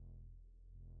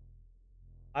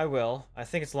 I will. I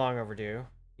think it's long overdue.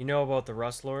 You know about the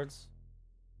Rust Lords?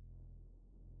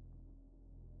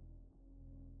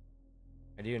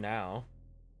 I do now.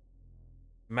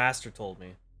 Master told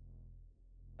me.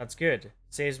 That's good.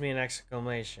 Saves me an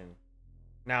exclamation.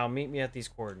 Now meet me at these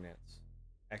coordinates.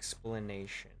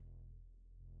 Explanation.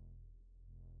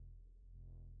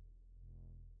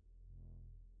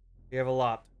 We have a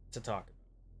lot to talk about.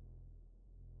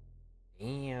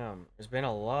 Damn, there's been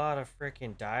a lot of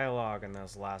freaking dialogue in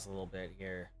this last little bit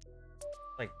here.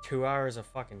 Like 2 hours of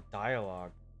fucking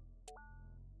dialogue.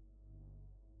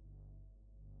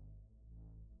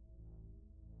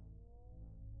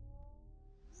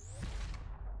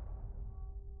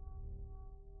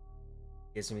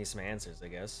 Gives me some answers, I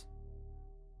guess.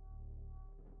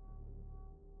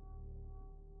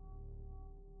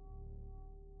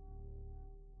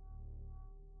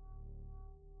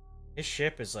 His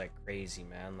ship is like crazy,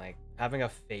 man. Like having a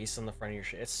face on the front of your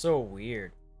ship. It's so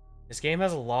weird. This game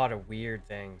has a lot of weird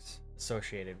things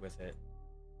associated with it.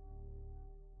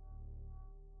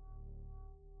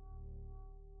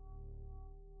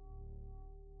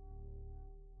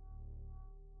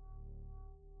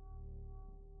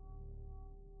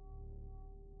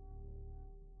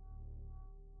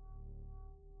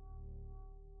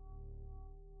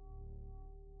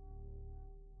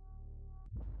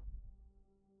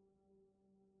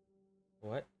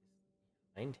 What is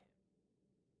behind him?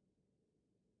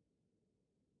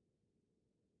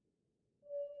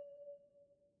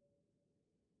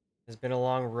 It's been a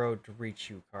long road to reach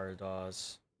you,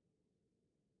 Cardaws.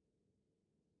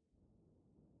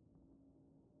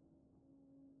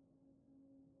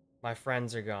 My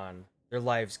friends are gone. Their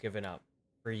lives given up.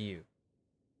 For you.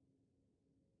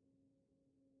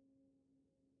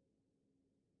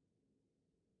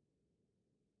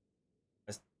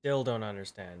 I still don't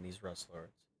understand these Rust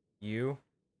Lords. You?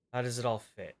 How does it all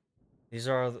fit? They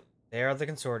are the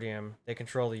consortium. They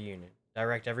control the union.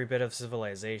 Direct every bit of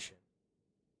civilization.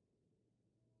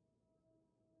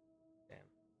 Damn.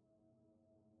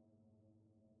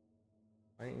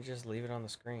 Why didn't you just leave it on the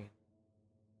screen?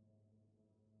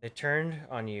 They turned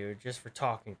on you just for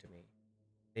talking to me.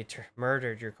 They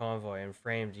murdered your convoy and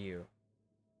framed you.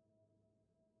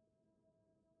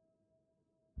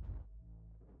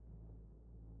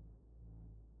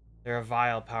 They're a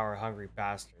vile, power-hungry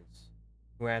bastards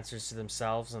who answers to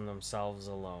themselves and themselves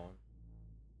alone.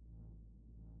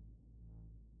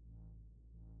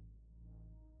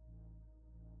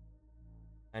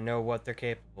 I know what they're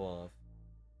capable of,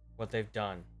 what they've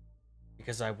done,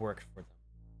 because I worked for them.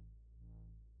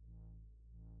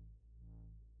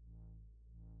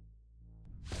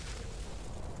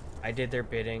 I did their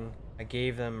bidding. I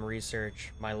gave them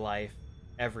research, my life,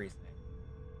 everything.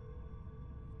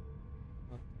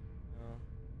 What the hell?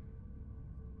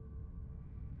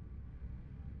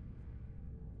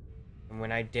 And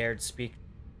when I dared speak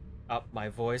up my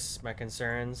voice, my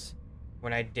concerns,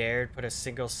 when I dared put a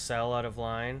single cell out of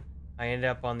line, I ended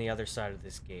up on the other side of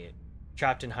this gate,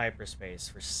 trapped in hyperspace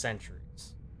for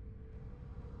centuries.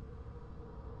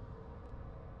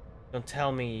 Don't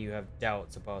tell me you have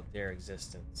doubts about their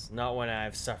existence, not when I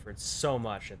have suffered so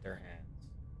much at their hands.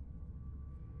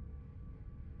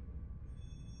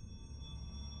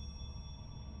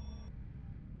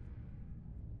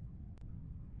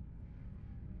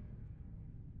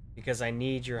 Because I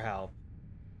need your help.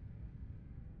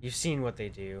 You've seen what they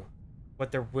do,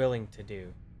 what they're willing to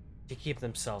do, to keep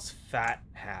themselves fat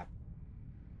and happy.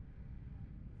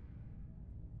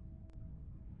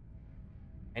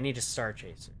 I need a Star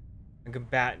Chaser, a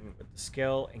combatant with the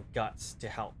skill and guts to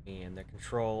help me in their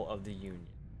control of the Union.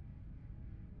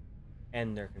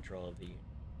 End their control of the Union.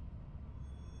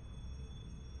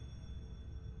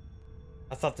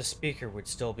 I thought the speaker would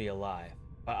still be alive,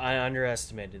 but I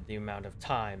underestimated the amount of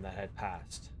time that had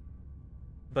passed.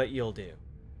 But you'll do.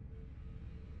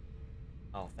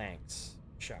 Oh, thanks.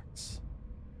 Shucks.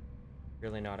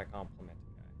 Really not a compliment,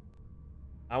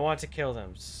 guy. I want to kill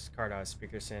them, Cardos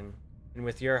Speakerson, and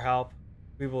with your help,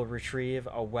 we will retrieve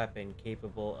a weapon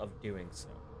capable of doing so.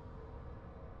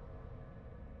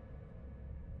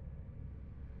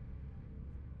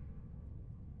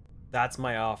 That's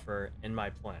my offer and my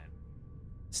plan.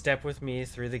 Step with me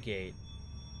through the gate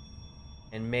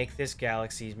and make this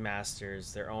galaxy's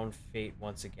masters their own fate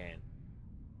once again.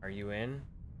 Are you in?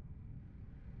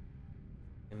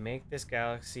 And make this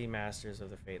galaxy masters of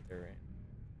the fate they're in.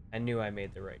 I knew I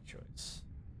made the right choice.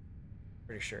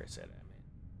 Pretty sure I said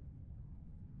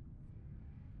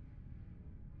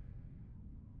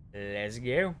I made. Let's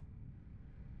go.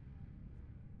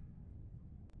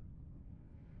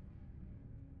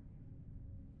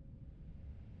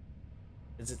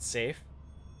 Is it safe?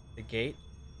 The gate?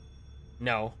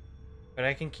 No, but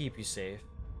I can keep you safe,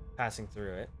 passing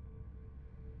through it.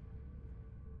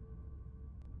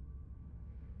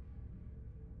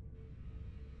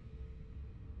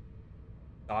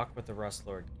 Dock with the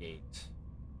Rustlord gate.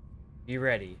 Be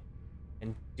ready,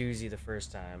 and doozy the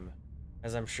first time,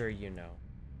 as I'm sure you know.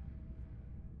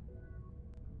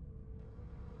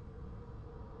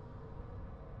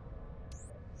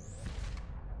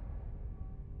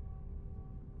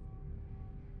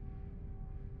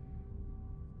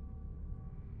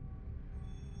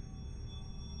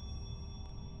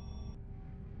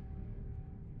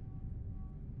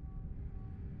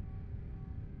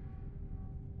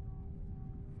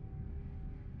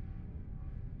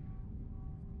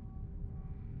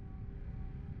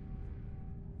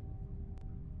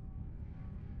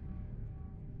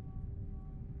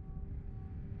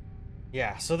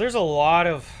 Yeah, so there's a lot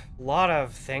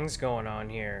of things going on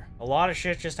here. A lot of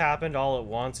shit just happened all at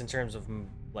once in terms of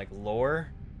like lore.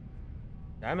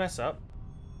 Did I mess up?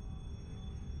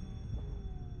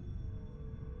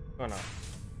 What's going on?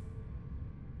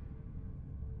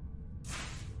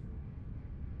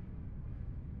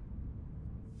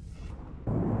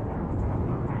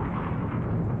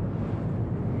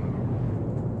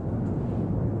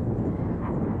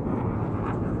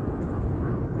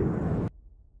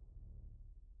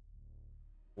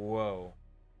 Whoa.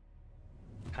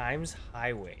 Times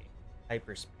Highway.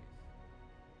 Hyperspace.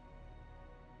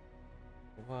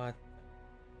 What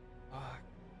the fuck?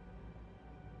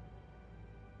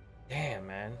 Damn,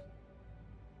 man.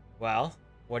 Well,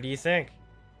 what do you think?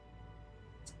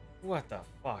 What the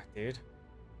fuck, dude?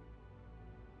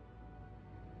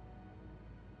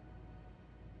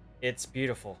 It's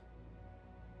beautiful.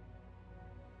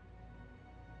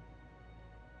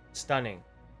 Stunning.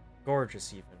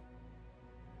 Gorgeous, even.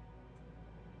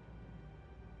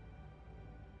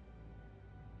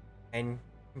 And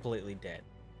completely dead.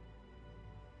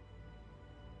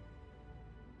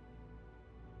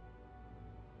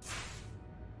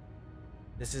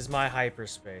 This is my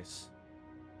hyperspace.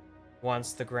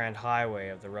 Once the grand highway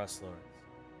of the Rustlords.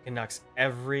 Connects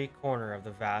every corner of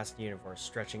the vast universe,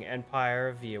 stretching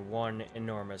empire via one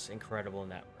enormous, incredible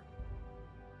network.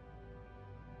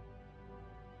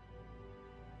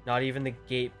 Not even the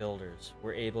gate builders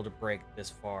were able to break this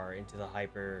far into the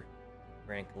hyper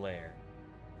rank layer.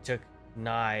 It took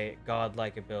nigh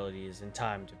godlike abilities and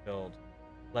time to build,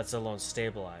 let alone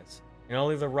stabilize. And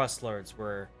only the Rustlords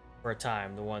were, for a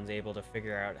time, the ones able to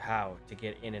figure out how to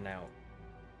get in and out.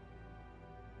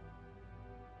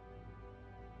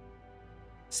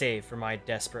 Save for my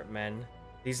desperate men,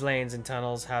 these lanes and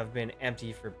tunnels have been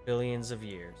empty for billions of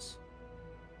years.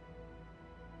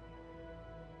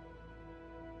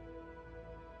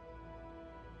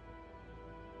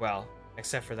 Well,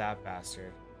 except for that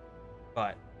bastard.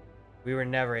 But we were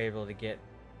never able to get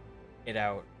it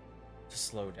out to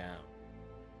slow down.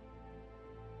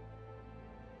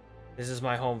 This is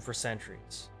my home for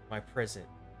centuries. My prison.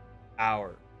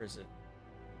 Our prison.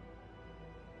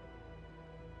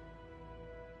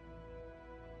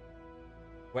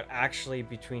 What actually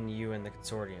between you and the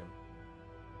consortium?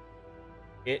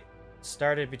 It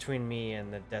started between me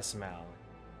and the Decimal.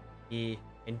 He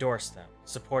endorsed them,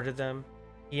 supported them.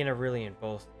 He and Aurelian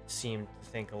both seemed to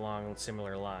think along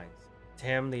similar lines. To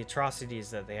him, the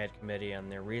atrocities that they had committed and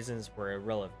their reasons were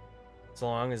irrelevant, so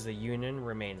long as the Union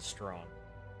remained strong.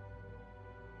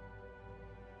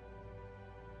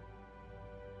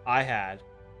 I had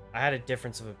a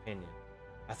difference of opinion.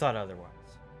 I thought otherwise.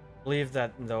 Believed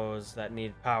that those that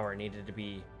needed power needed to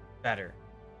be better.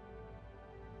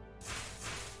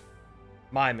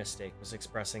 My mistake was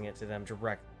expressing it to them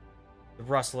directly. The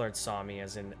Rustlords saw me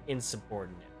as an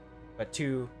insubordinate, but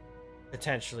too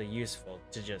potentially useful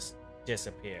to just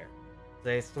disappear.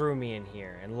 They threw me in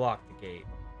here and locked the gate.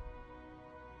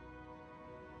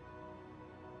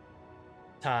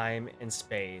 Time and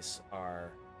space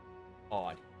are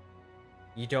odd.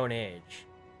 You don't age,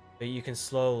 but you can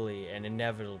slowly and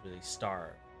inevitably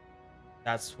starve.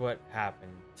 That's what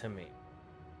happened to me.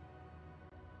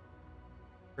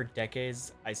 For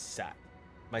decades, I sat,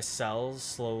 my cells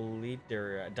slowly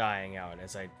dying out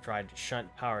as I tried to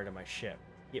shunt power to my ship,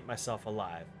 keep myself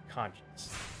alive,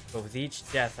 conscious. But with each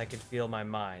death, I could feel my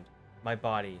mind, my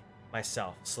body,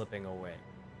 myself slipping away.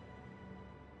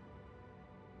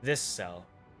 This cell,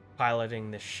 piloting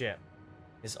this ship,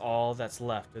 is all that's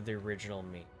left of the original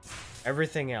me.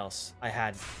 Everything else I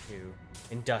had to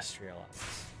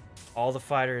industrialize. All the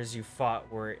fighters you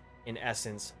fought were, in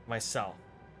essence, myself,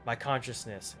 my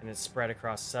consciousness, and it spread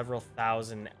across several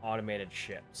thousand automated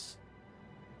ships.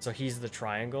 So he's the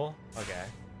triangle? Okay.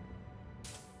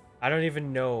 I don't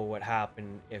even know what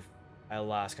happened if a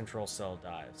last control cell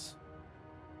dies.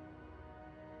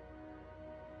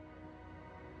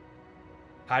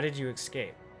 How did you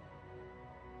escape?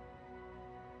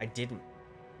 I didn't.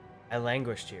 I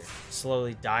languished here,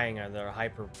 slowly dying under the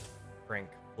hyperbrink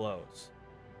flows.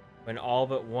 When all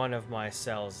but one of my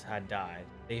cells had died,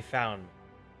 they found me.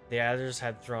 The others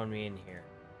had thrown me in here,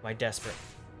 my desperate.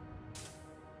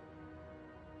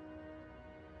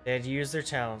 They had used their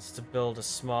talents to build a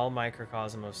small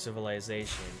microcosm of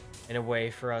civilization in a way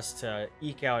for us to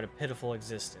eke out a pitiful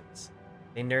existence.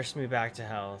 They nursed me back to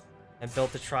health and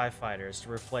built the Tri-Fighters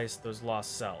to replace those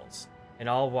lost cells, and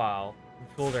all while we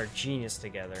pulled our genius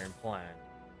together and planned.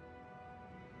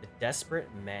 The desperate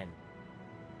men.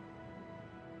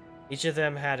 Each of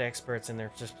them had experts in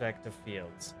their respective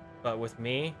fields, but with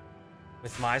me,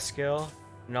 with my skill,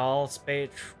 and all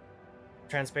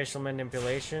transspatial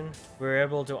manipulation, we were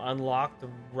able to unlock the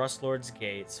Rustlord's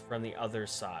gates from the other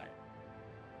side.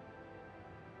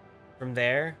 From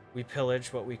there, we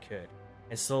pillaged what we could,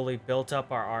 and slowly built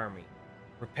up our army,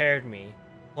 prepared me,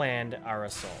 planned our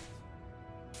assault.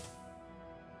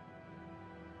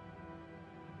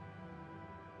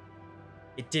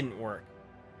 It didn't work.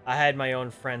 I had my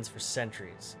own friends for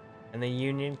centuries, and the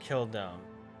Union killed them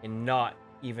in not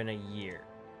even a year.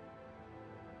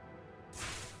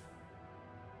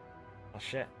 Oh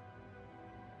shit.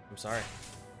 I'm sorry.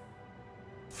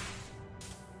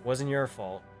 Wasn't your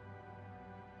fault.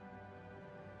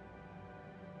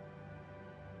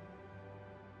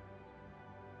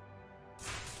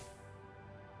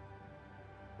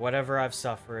 Whatever I've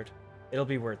suffered, it'll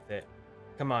be worth it.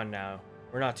 Come on now,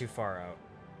 we're not too far out.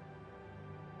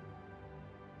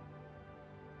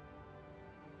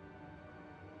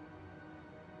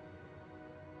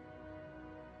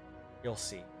 You'll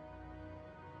see.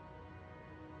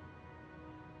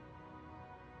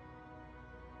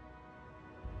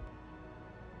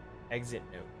 Exit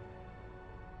note.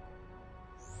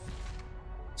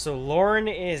 So Lauren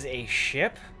is a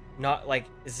ship? Not like,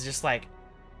 it's just like...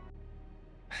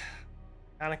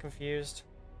 kind of confused.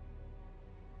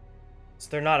 So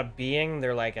they're not a being,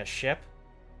 they're like a ship?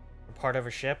 Or part of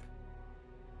a ship?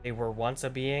 They were once a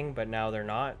being, but now they're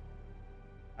not?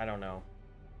 I don't know.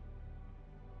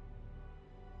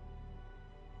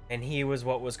 And he was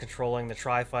what was controlling the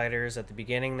Tri-Fighters at the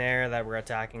beginning there that were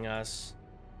attacking us.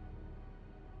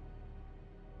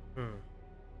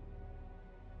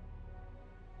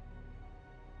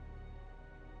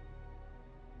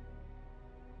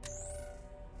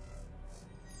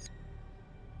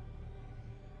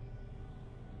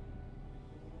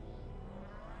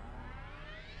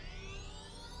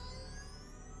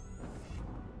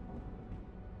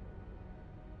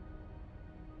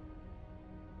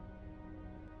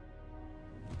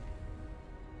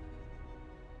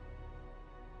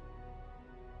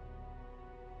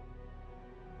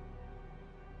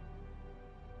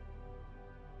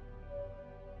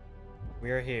 We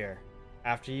are here.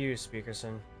 After you,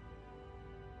 Speakerson.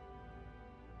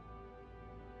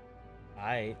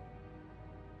 Aight.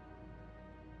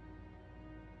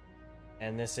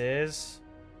 And this is...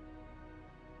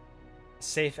 a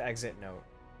safe exit note.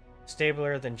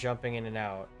 Stabler than jumping in and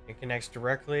out. It connects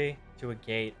directly to a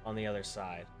gate on the other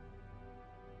side.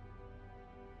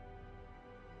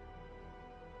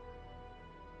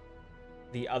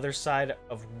 The other side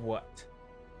of what?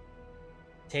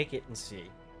 Take it and see.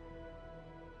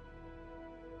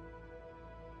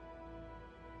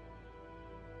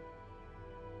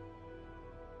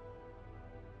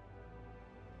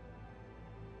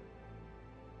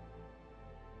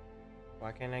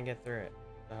 Why can't I get through it?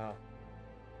 What the hell?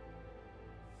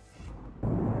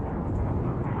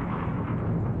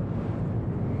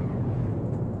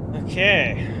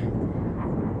 Okay.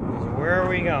 So where are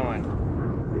we going?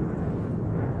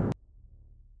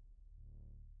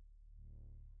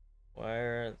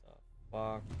 Where the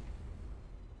fuck?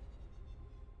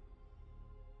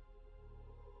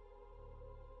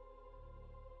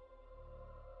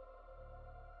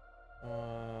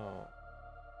 Oh.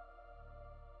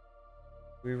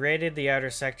 We raided the outer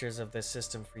sectors of this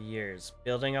system for years,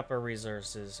 building up our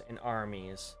resources and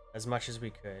armies as much as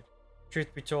we could.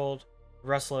 Truth be told, the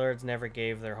Rustlords never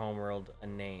gave their homeworld a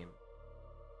name.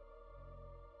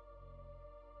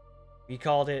 We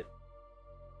called it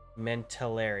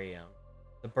Mentalarium,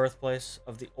 the birthplace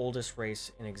of the oldest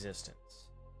race in existence.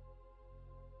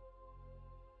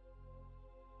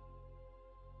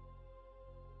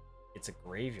 It's a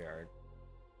graveyard.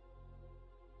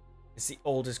 It's the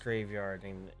oldest graveyard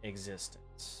in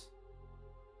existence.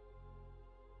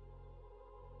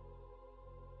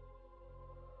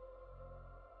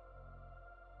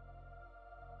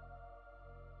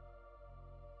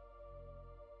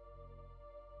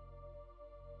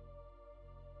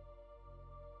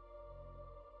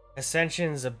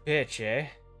 Ascension's a bitch, eh?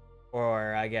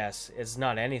 Or, I guess, it's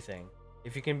not anything.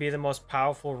 If you can be the most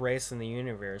powerful race in the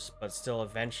universe, but still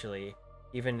eventually,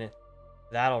 even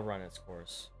that'll run its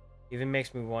course. Even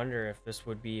makes me wonder if this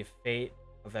would be a fate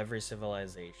of every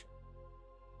civilization.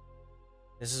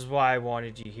 This is why I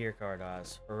wanted you here,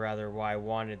 Cardos, or rather why I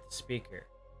wanted the speaker.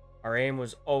 Our aim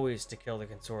was always to kill the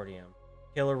Consortium,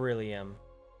 kill Aurelium,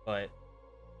 but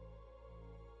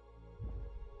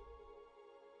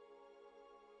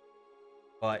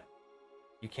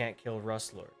you can't kill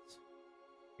Rustlords.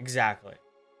 Exactly.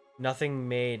 Nothing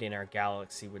made in our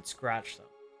galaxy would scratch them.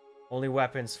 Only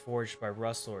weapons forged by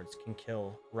Rustlords can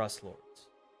kill Rustlords.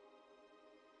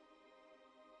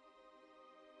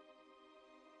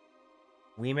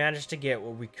 We managed to get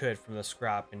what we could from the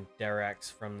scrap and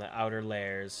derricks from the outer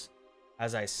layers,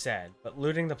 as I said, but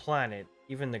looting the planet,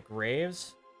 even the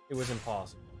graves, it was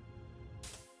impossible.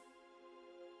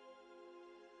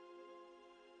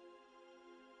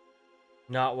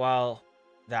 Not while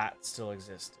that still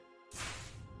existed.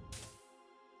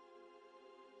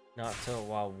 Not till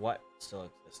while what still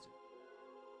existed.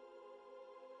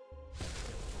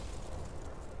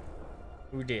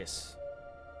 Who dis?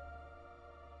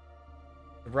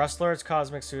 The Rustlord's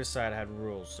cosmic suicide had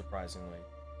rules, surprisingly.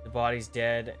 The body's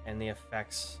dead, and the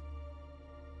effects...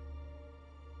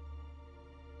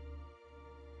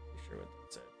 Not sure what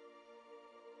that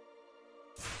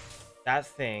said. That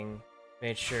thing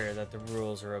made sure that the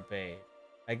rules are obeyed.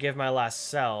 I give my last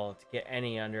cell to get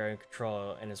any under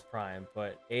control in his prime,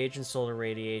 but age and solar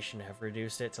radiation have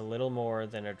reduced it to little more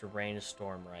than a deranged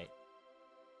stormlight.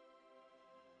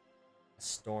 A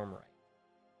stormlight.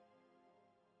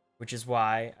 Which is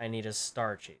why I need a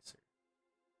star chaser.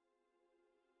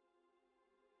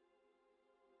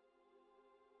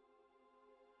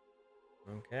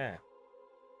 Okay.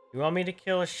 You want me to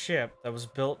kill a ship that was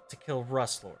built to kill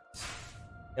Rustlords?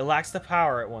 It lacks the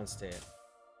power it once did.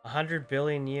 100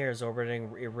 billion years orbiting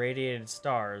irradiated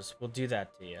stars will do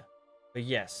that to you. But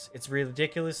yes, it's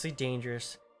ridiculously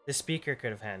dangerous. The speaker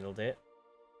could have handled it.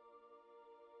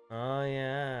 Oh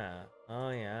yeah.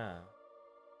 Oh yeah.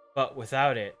 But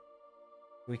without it,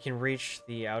 we can reach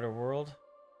the outer world.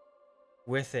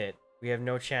 With it, we have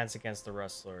no chance against the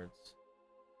Rustlords.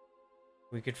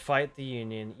 We could fight the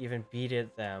Union, even beat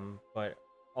it them, but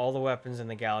all the weapons in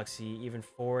the galaxy, even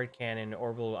forward cannon,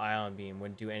 orbital ion beam,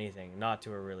 wouldn't do anything, not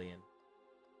to Aurelian.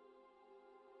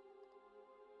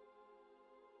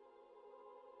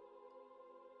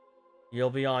 You'll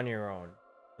be on your own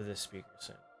for this speaker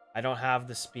soon. I don't have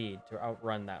the speed to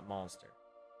outrun that monster.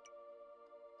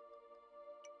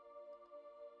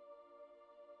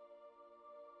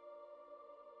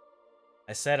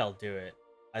 I said I'll do it.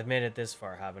 I've made it this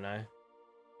far, haven't I?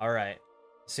 Alright.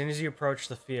 As soon as you approach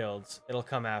the fields, it'll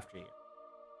come after you.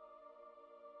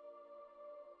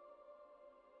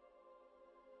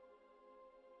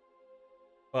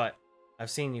 But I've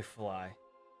seen you fly.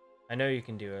 I know you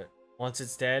can do it. Once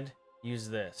it's dead, use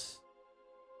this.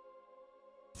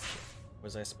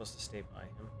 Was I supposed to stay by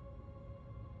him?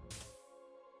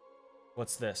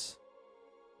 What's this?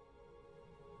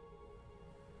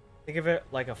 Think of it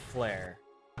like a flare.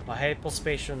 A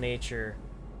hyperspatial nature.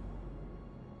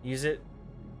 Use it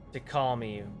to call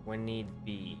me when need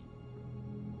be.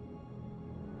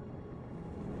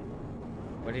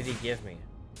 What did he give me?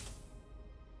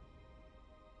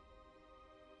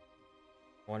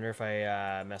 Wonder if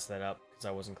I messed that up because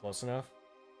I wasn't close enough.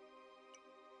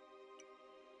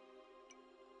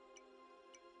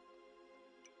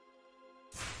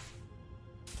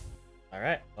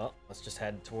 Alright, well, let's just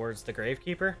head towards the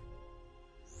Gravekeeper.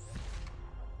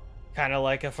 Kind of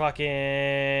like a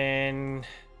fucking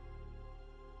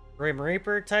Grim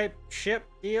Reaper type ship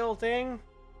deal thing.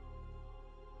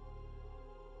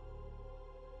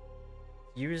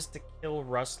 Used to kill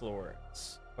Rust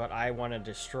Lords, but I want to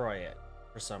destroy it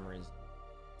for some reason.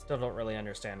 Still don't really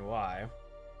understand why.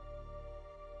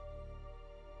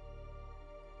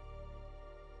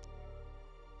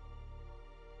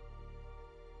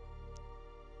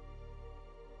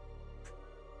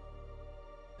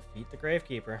 Defeat the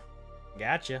Gravekeeper.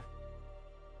 Gotcha.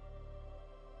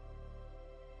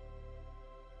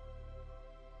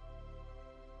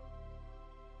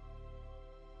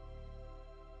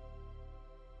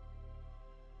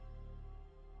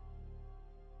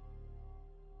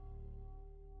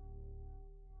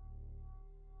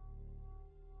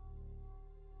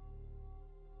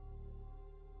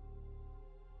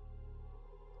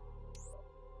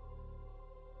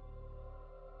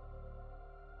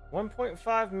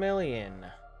 $1.5 million.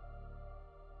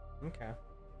 Okay. Is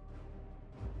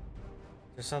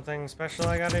there something special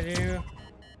I gotta do?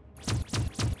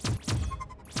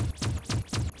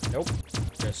 Nope.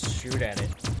 Just shoot at it.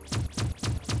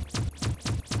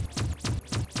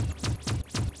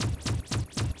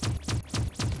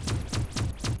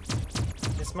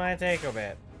 This might take a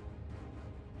bit.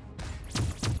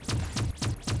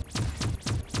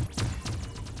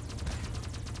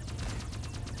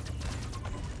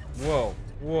 Whoa,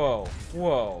 whoa,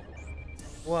 whoa.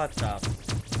 What the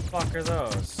fuck are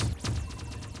those?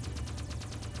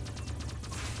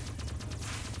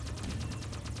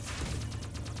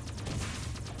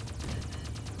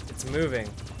 It's moving.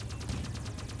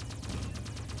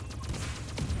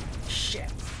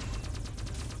 Shit.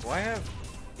 Do I have...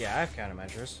 Yeah, I have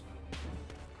countermeasures.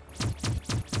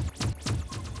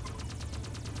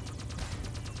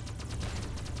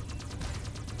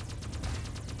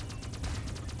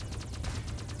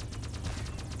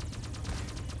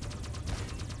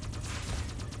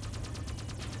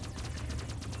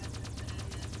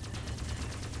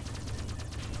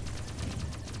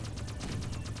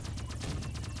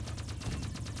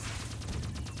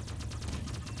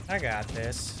 I got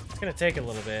this. It's gonna take a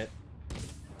little bit.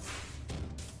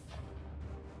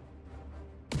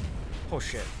 Oh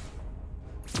shit.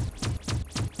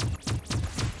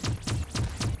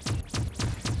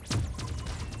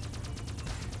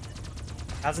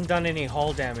 Hasn't done any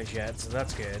hull damage yet, so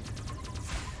that's good.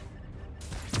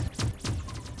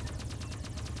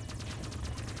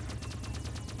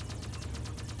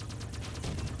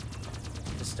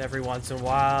 Just every once in a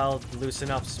while,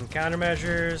 loosen up some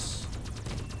countermeasures.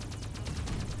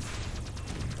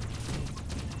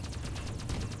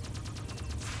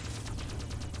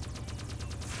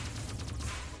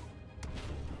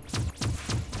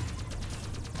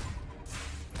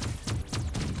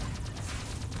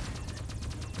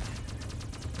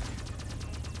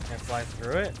 Fly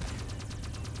through it.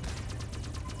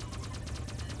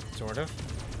 Sort of.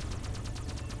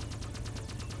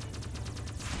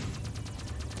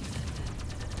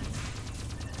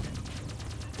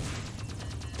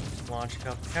 Just launch a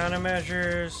couple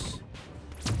countermeasures.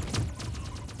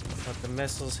 Let the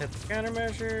missiles hit the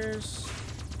countermeasures.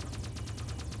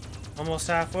 Almost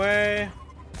halfway.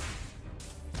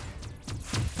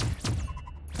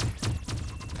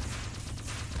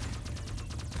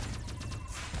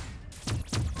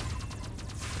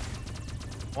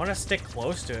 I want to stick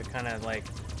close to it, kind of like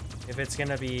if it's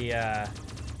gonna be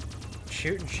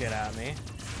shooting shit at me.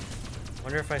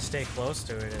 Wonder if I stay close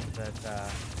to it, if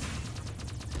that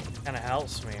kind of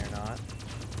helps me or not.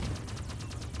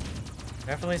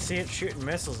 Definitely see it shooting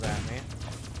missiles at me.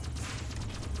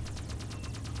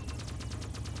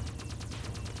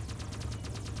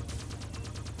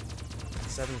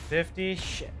 $750,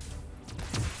 shit.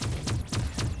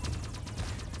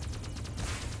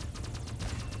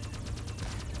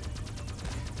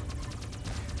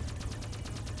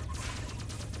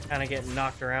 Kind of getting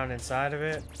knocked around inside of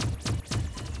it.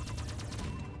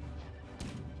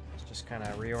 Let's just kind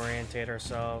of reorientate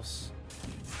ourselves.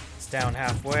 It's down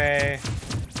halfway.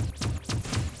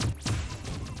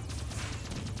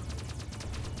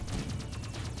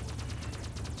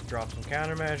 Let's drop some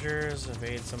countermeasures,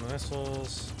 evade some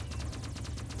missiles.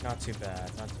 Not too bad,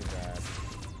 not too bad.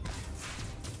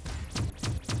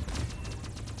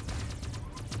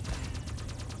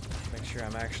 Make sure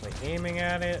I'm actually aiming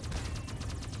at it.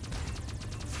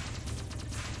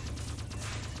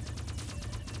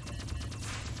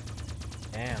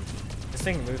 Damn, this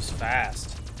thing moves fast.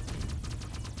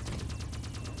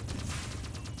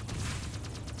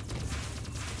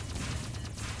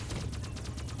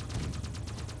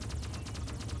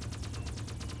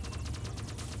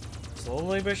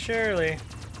 Slowly but surely.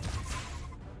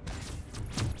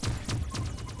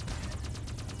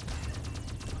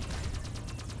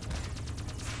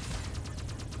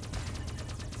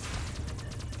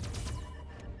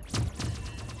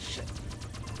 Shit.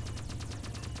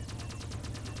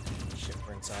 Shit,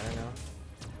 we're inside it now.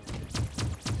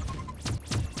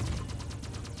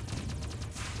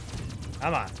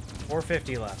 Come on.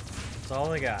 450 left. That's all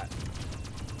they got.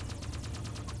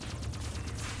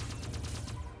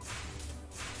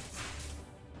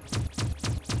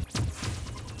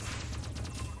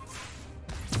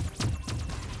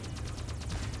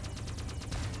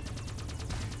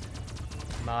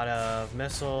 Lot of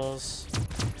missiles.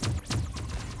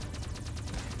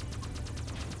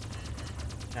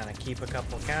 Kind of keep a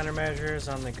couple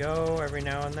countermeasures on the go every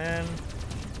now and then.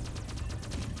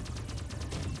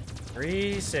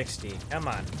 360. Come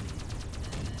on.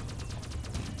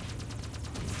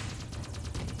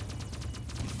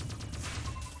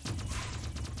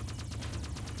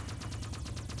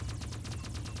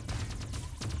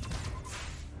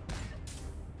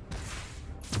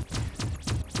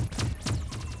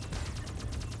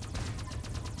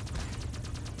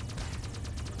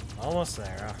 Almost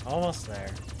there, almost there.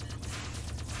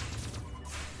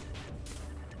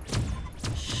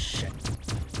 Shit.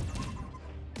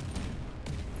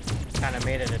 Kind of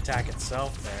made it attack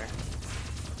itself there.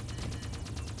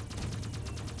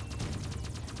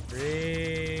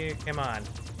 3, come on.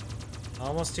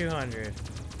 Almost 200.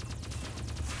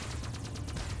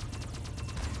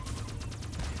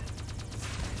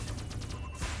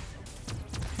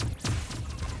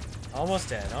 Almost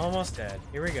dead, almost dead.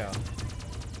 Here we go.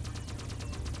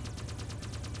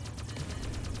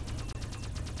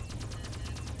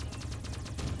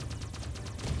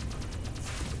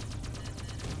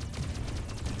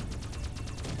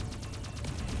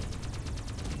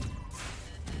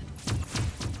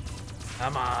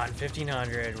 Come on,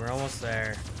 1500. We're almost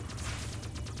there.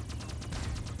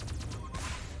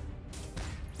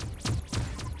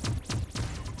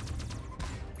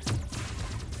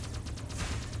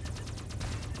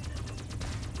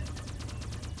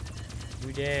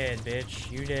 You did,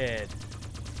 bitch. You did.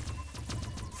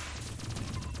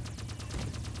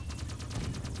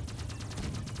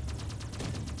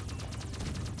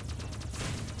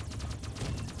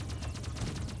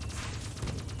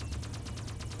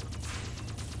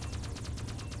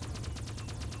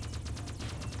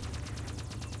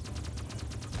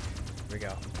 Here we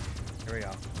go. Here we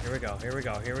go. Here we go. Here we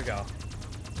go. Here we go.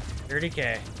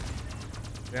 30K.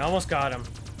 We almost got him.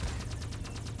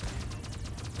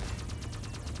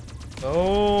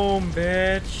 Boom,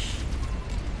 bitch.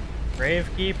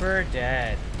 Gravekeeper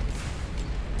dead.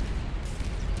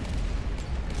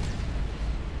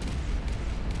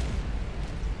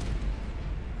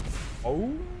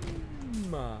 Oh.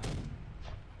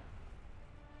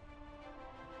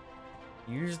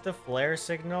 Use the flare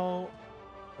signal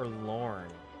for Lorne.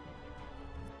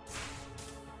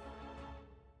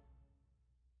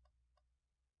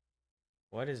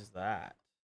 What is that?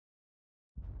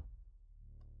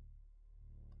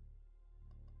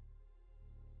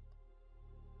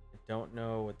 I don't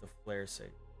know what the flare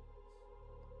signal is.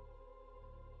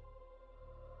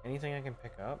 Anything I can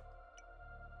pick up?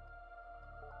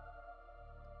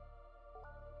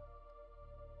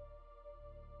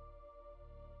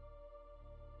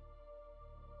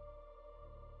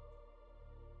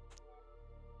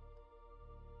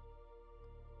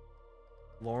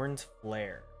 Lorne's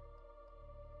flare.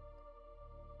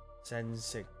 Send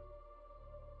signal.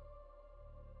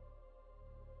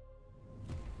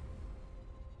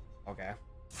 Okay.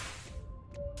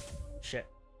 Shit.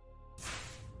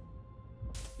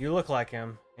 You look like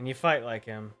him, and you fight like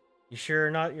him. You sure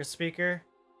not your speaker?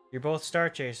 You're both star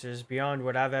chasers beyond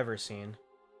what I've ever seen.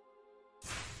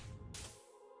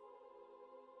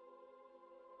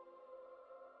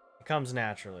 It comes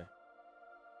naturally.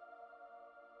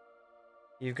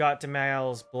 You've got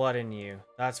Tamal's blood in you,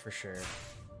 that's for sure.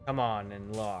 Come on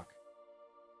and lock.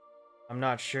 I'm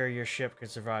not sure your ship could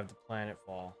survive the planet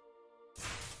fall.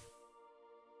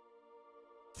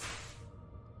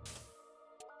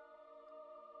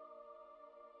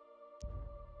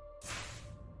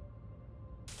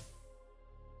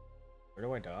 Where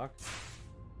do I dock?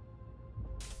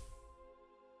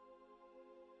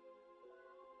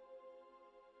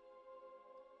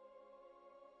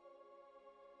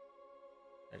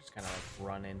 I just kind of like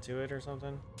run into it or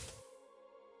something.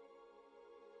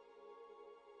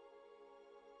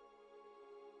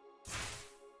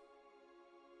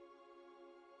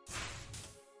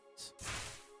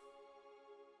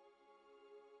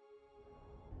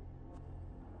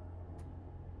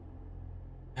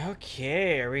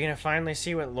 Okay, are we gonna finally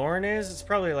see what Lauren is? It's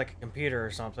probably like a computer or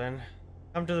something.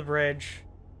 Come to the bridge.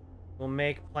 We'll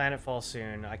make planetfall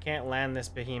soon. I can't land this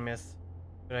behemoth,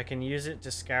 but I can use it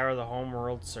to scour the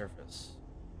homeworld surface.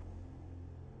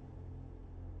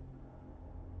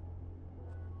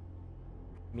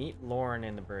 Meet Lauren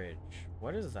in the bridge.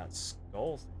 What is that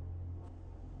skull thing?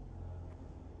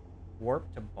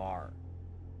 Warp to bar.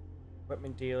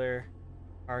 Equipment dealer.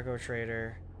 Cargo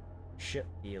trader. Ship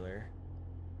dealer.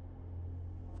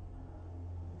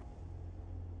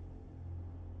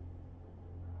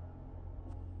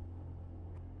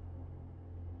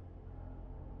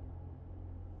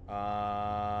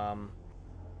 Um...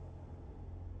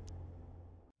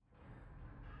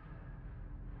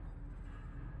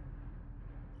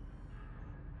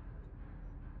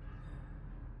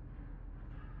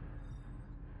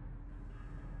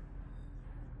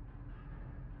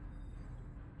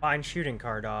 Fine shooting,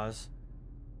 Cardaws.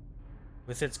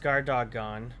 With its guard dog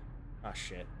gone. Ah,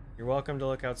 shit. You're welcome to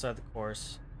look outside the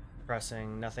course.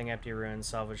 Depressing. Nothing empty ruins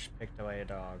salvaged picked away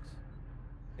dogs.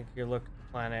 Think you look at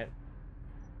the planet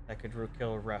that could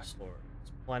kill Rust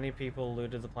Lords. Plenty of people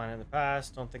looted the planet in the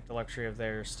past. Don't think the luxury of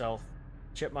their stealth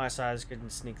ship my size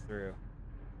couldn't sneak through.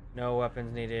 No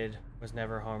weapons needed. Was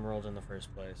never homeworld in the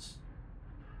first place.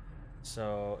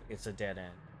 So it's a dead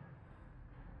end.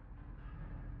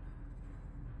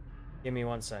 Give me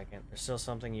 1 second. There's still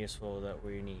something useful that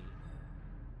we need.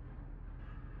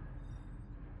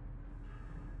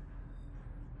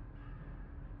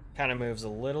 Kind of moves a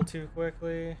little too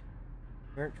quickly.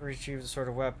 Merit to retrieve the sort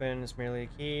of weapon is merely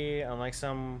a key. Unlike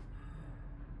some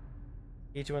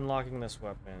key to unlocking this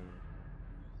weapon.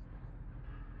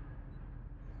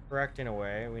 Correct in a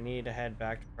way. We need to head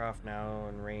back to Croft now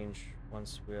and range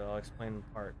once we'll explain the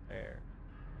part there.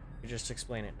 We just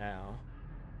explain it now.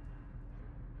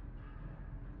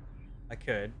 I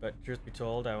could, but truth be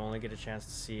told, I only get a chance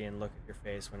to see and look at your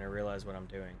face when I realize what I'm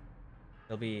doing.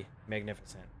 It'll be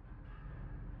magnificent.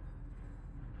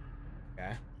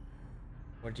 Okay.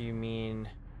 What do you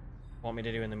want me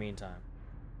to do in the meantime?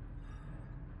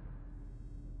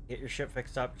 Get your ship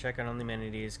fixed up, check on the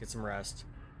amenities, get some rest.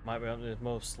 Might be the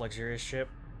most luxurious ship.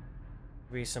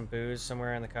 Be some booze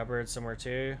somewhere in the cupboard somewhere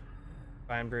too.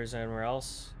 Find booze anywhere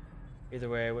else. Either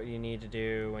way, what you need to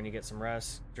do when you get some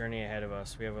rest, journey ahead of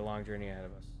us. We have a long journey ahead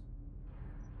of us.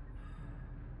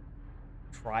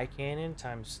 Tri-cannon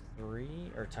times 3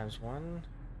 or times 1?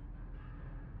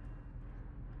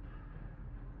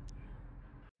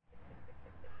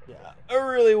 Yeah, I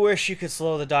really wish you could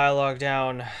slow the dialogue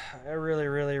down. I really,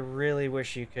 really, really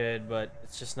wish you could, but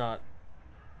it's just not.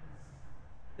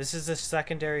 This is a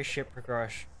secondary ship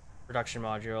production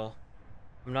module.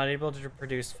 I'm not able to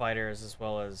produce fighters as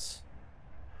well as...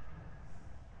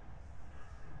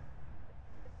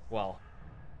 Well,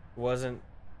 it wasn't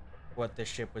what this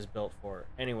ship was built for.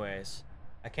 Anyways,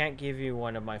 I can't give you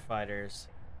one of my fighters.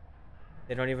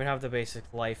 They don't even have the basic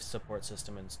life support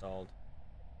system installed.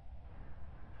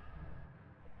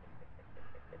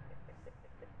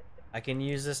 I can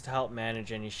use this to help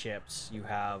manage any ships you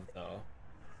have, though.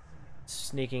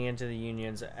 Sneaking into the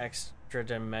Union's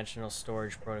extra-dimensional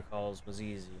storage protocols was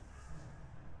easy.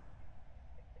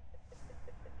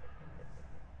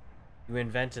 You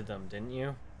invented them, didn't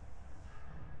you?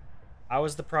 I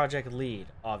was the project lead,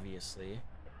 obviously.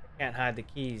 Can't hide the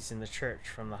keys in the church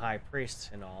from the high priest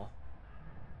and all.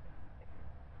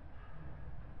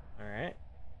 Alright.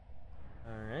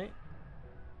 Alright.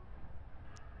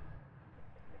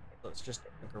 So it's just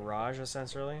a garage,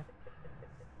 essentially.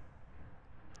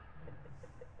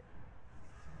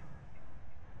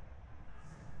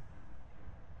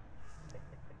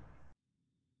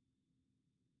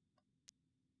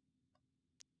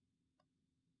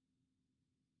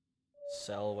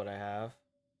 Sell what I have.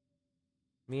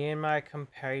 Me and my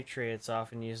compatriots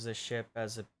often use this ship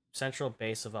as a central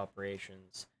base of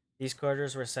operations. These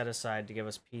quarters were set aside to give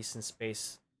us peace and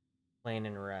space, plane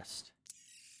and rest.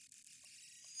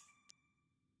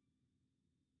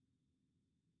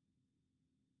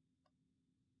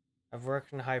 I've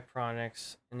worked in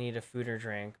hydroponics and need a food or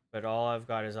drink, but all I've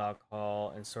got is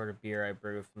alcohol and sort of beer I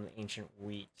brew from the ancient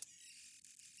wheat.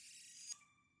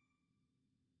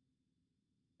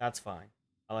 That's fine.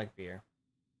 I like beer.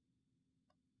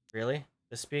 Really?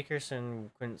 The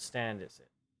speakerson couldn't stand it.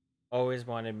 Always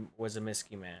was a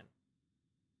misky man.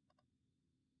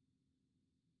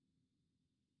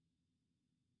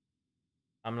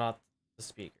 I'm not the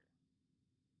speaker.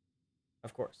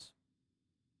 Of course.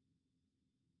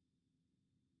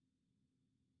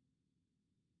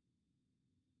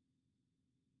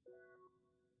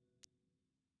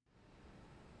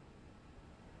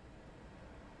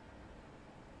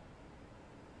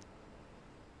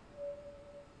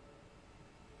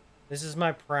 This is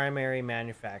my primary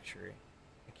manufacturer.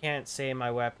 I can't say my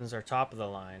weapons are top of the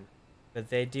line, but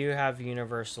they do have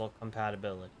universal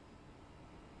compatibility.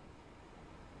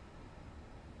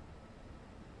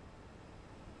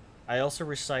 I also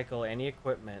recycle any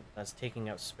equipment that's taking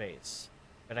up space,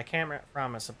 but I can't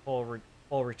promise a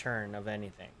full return of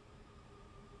anything.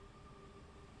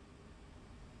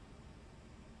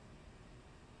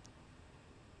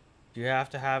 Do you have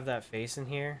to have that face in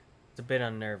here? It's a bit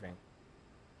unnerving.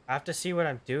 I have to see what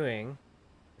I'm doing,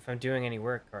 if I'm doing any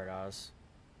work, Cardoz.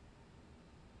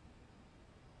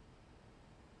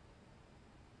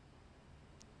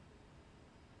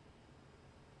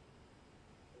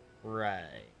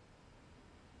 Right.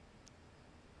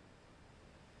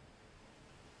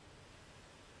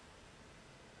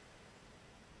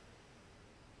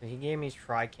 So he gave me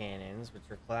tri-cannons, which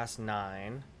are class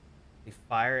 9. They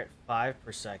fire at 5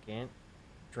 per second.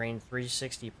 Drain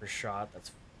 360 per shot.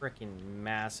 That's freaking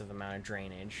massive amount of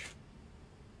drainage.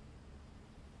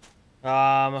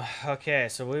 Okay,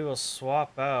 so we will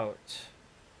swap out.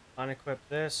 Unequip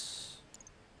this.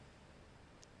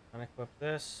 Unequip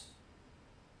this.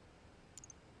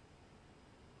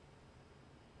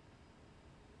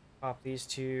 Pop these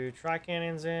two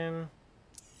tri-cannons in.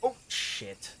 Oh,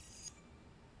 shit.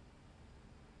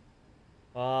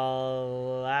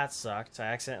 Well, that sucked. I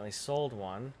accidentally sold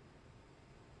one.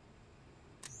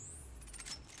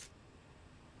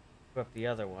 Equip the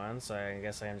other one, so I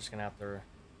guess I'm just gonna have to...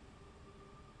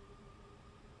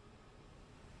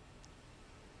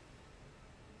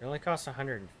 It only costs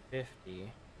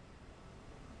 150.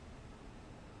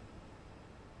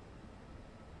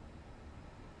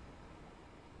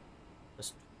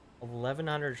 Just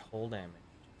 1100 hull damage.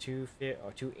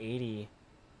 280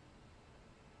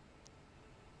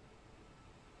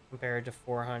 compared to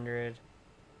 400.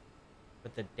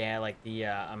 But the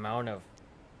amount of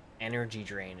energy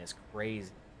drain is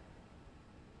crazy.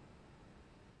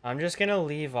 I'm just gonna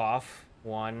leave off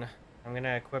one. I'm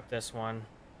gonna equip this one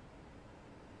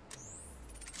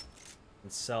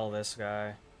and sell this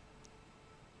guy.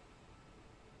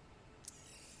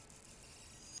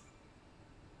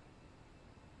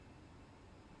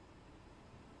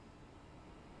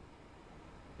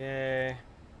 Okay.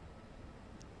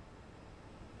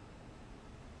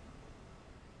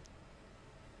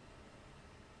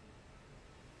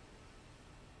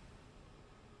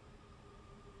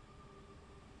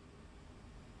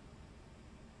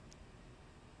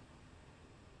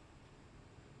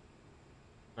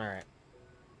 Alright.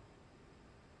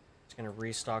 Just gonna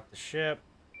restock the ship.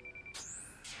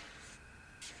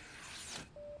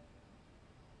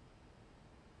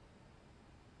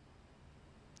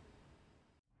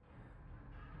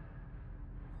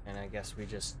 And I guess we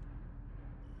just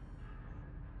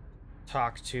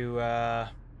talk to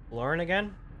Lauren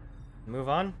again. Move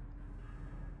on.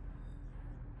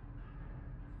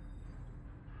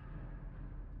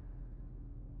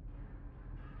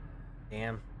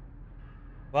 Damn.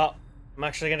 Well, I'm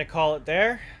actually gonna call it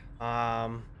there.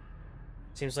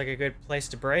 Seems like a good place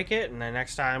to break it, and then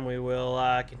next time we will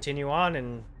continue on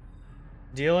and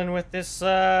dealing with this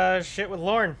shit with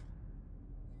Lauren.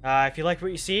 If you like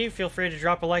what you see, feel free to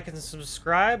drop a like and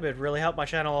subscribe. It'd really help my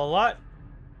channel a lot.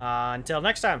 Until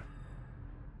next time.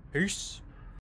 Peace.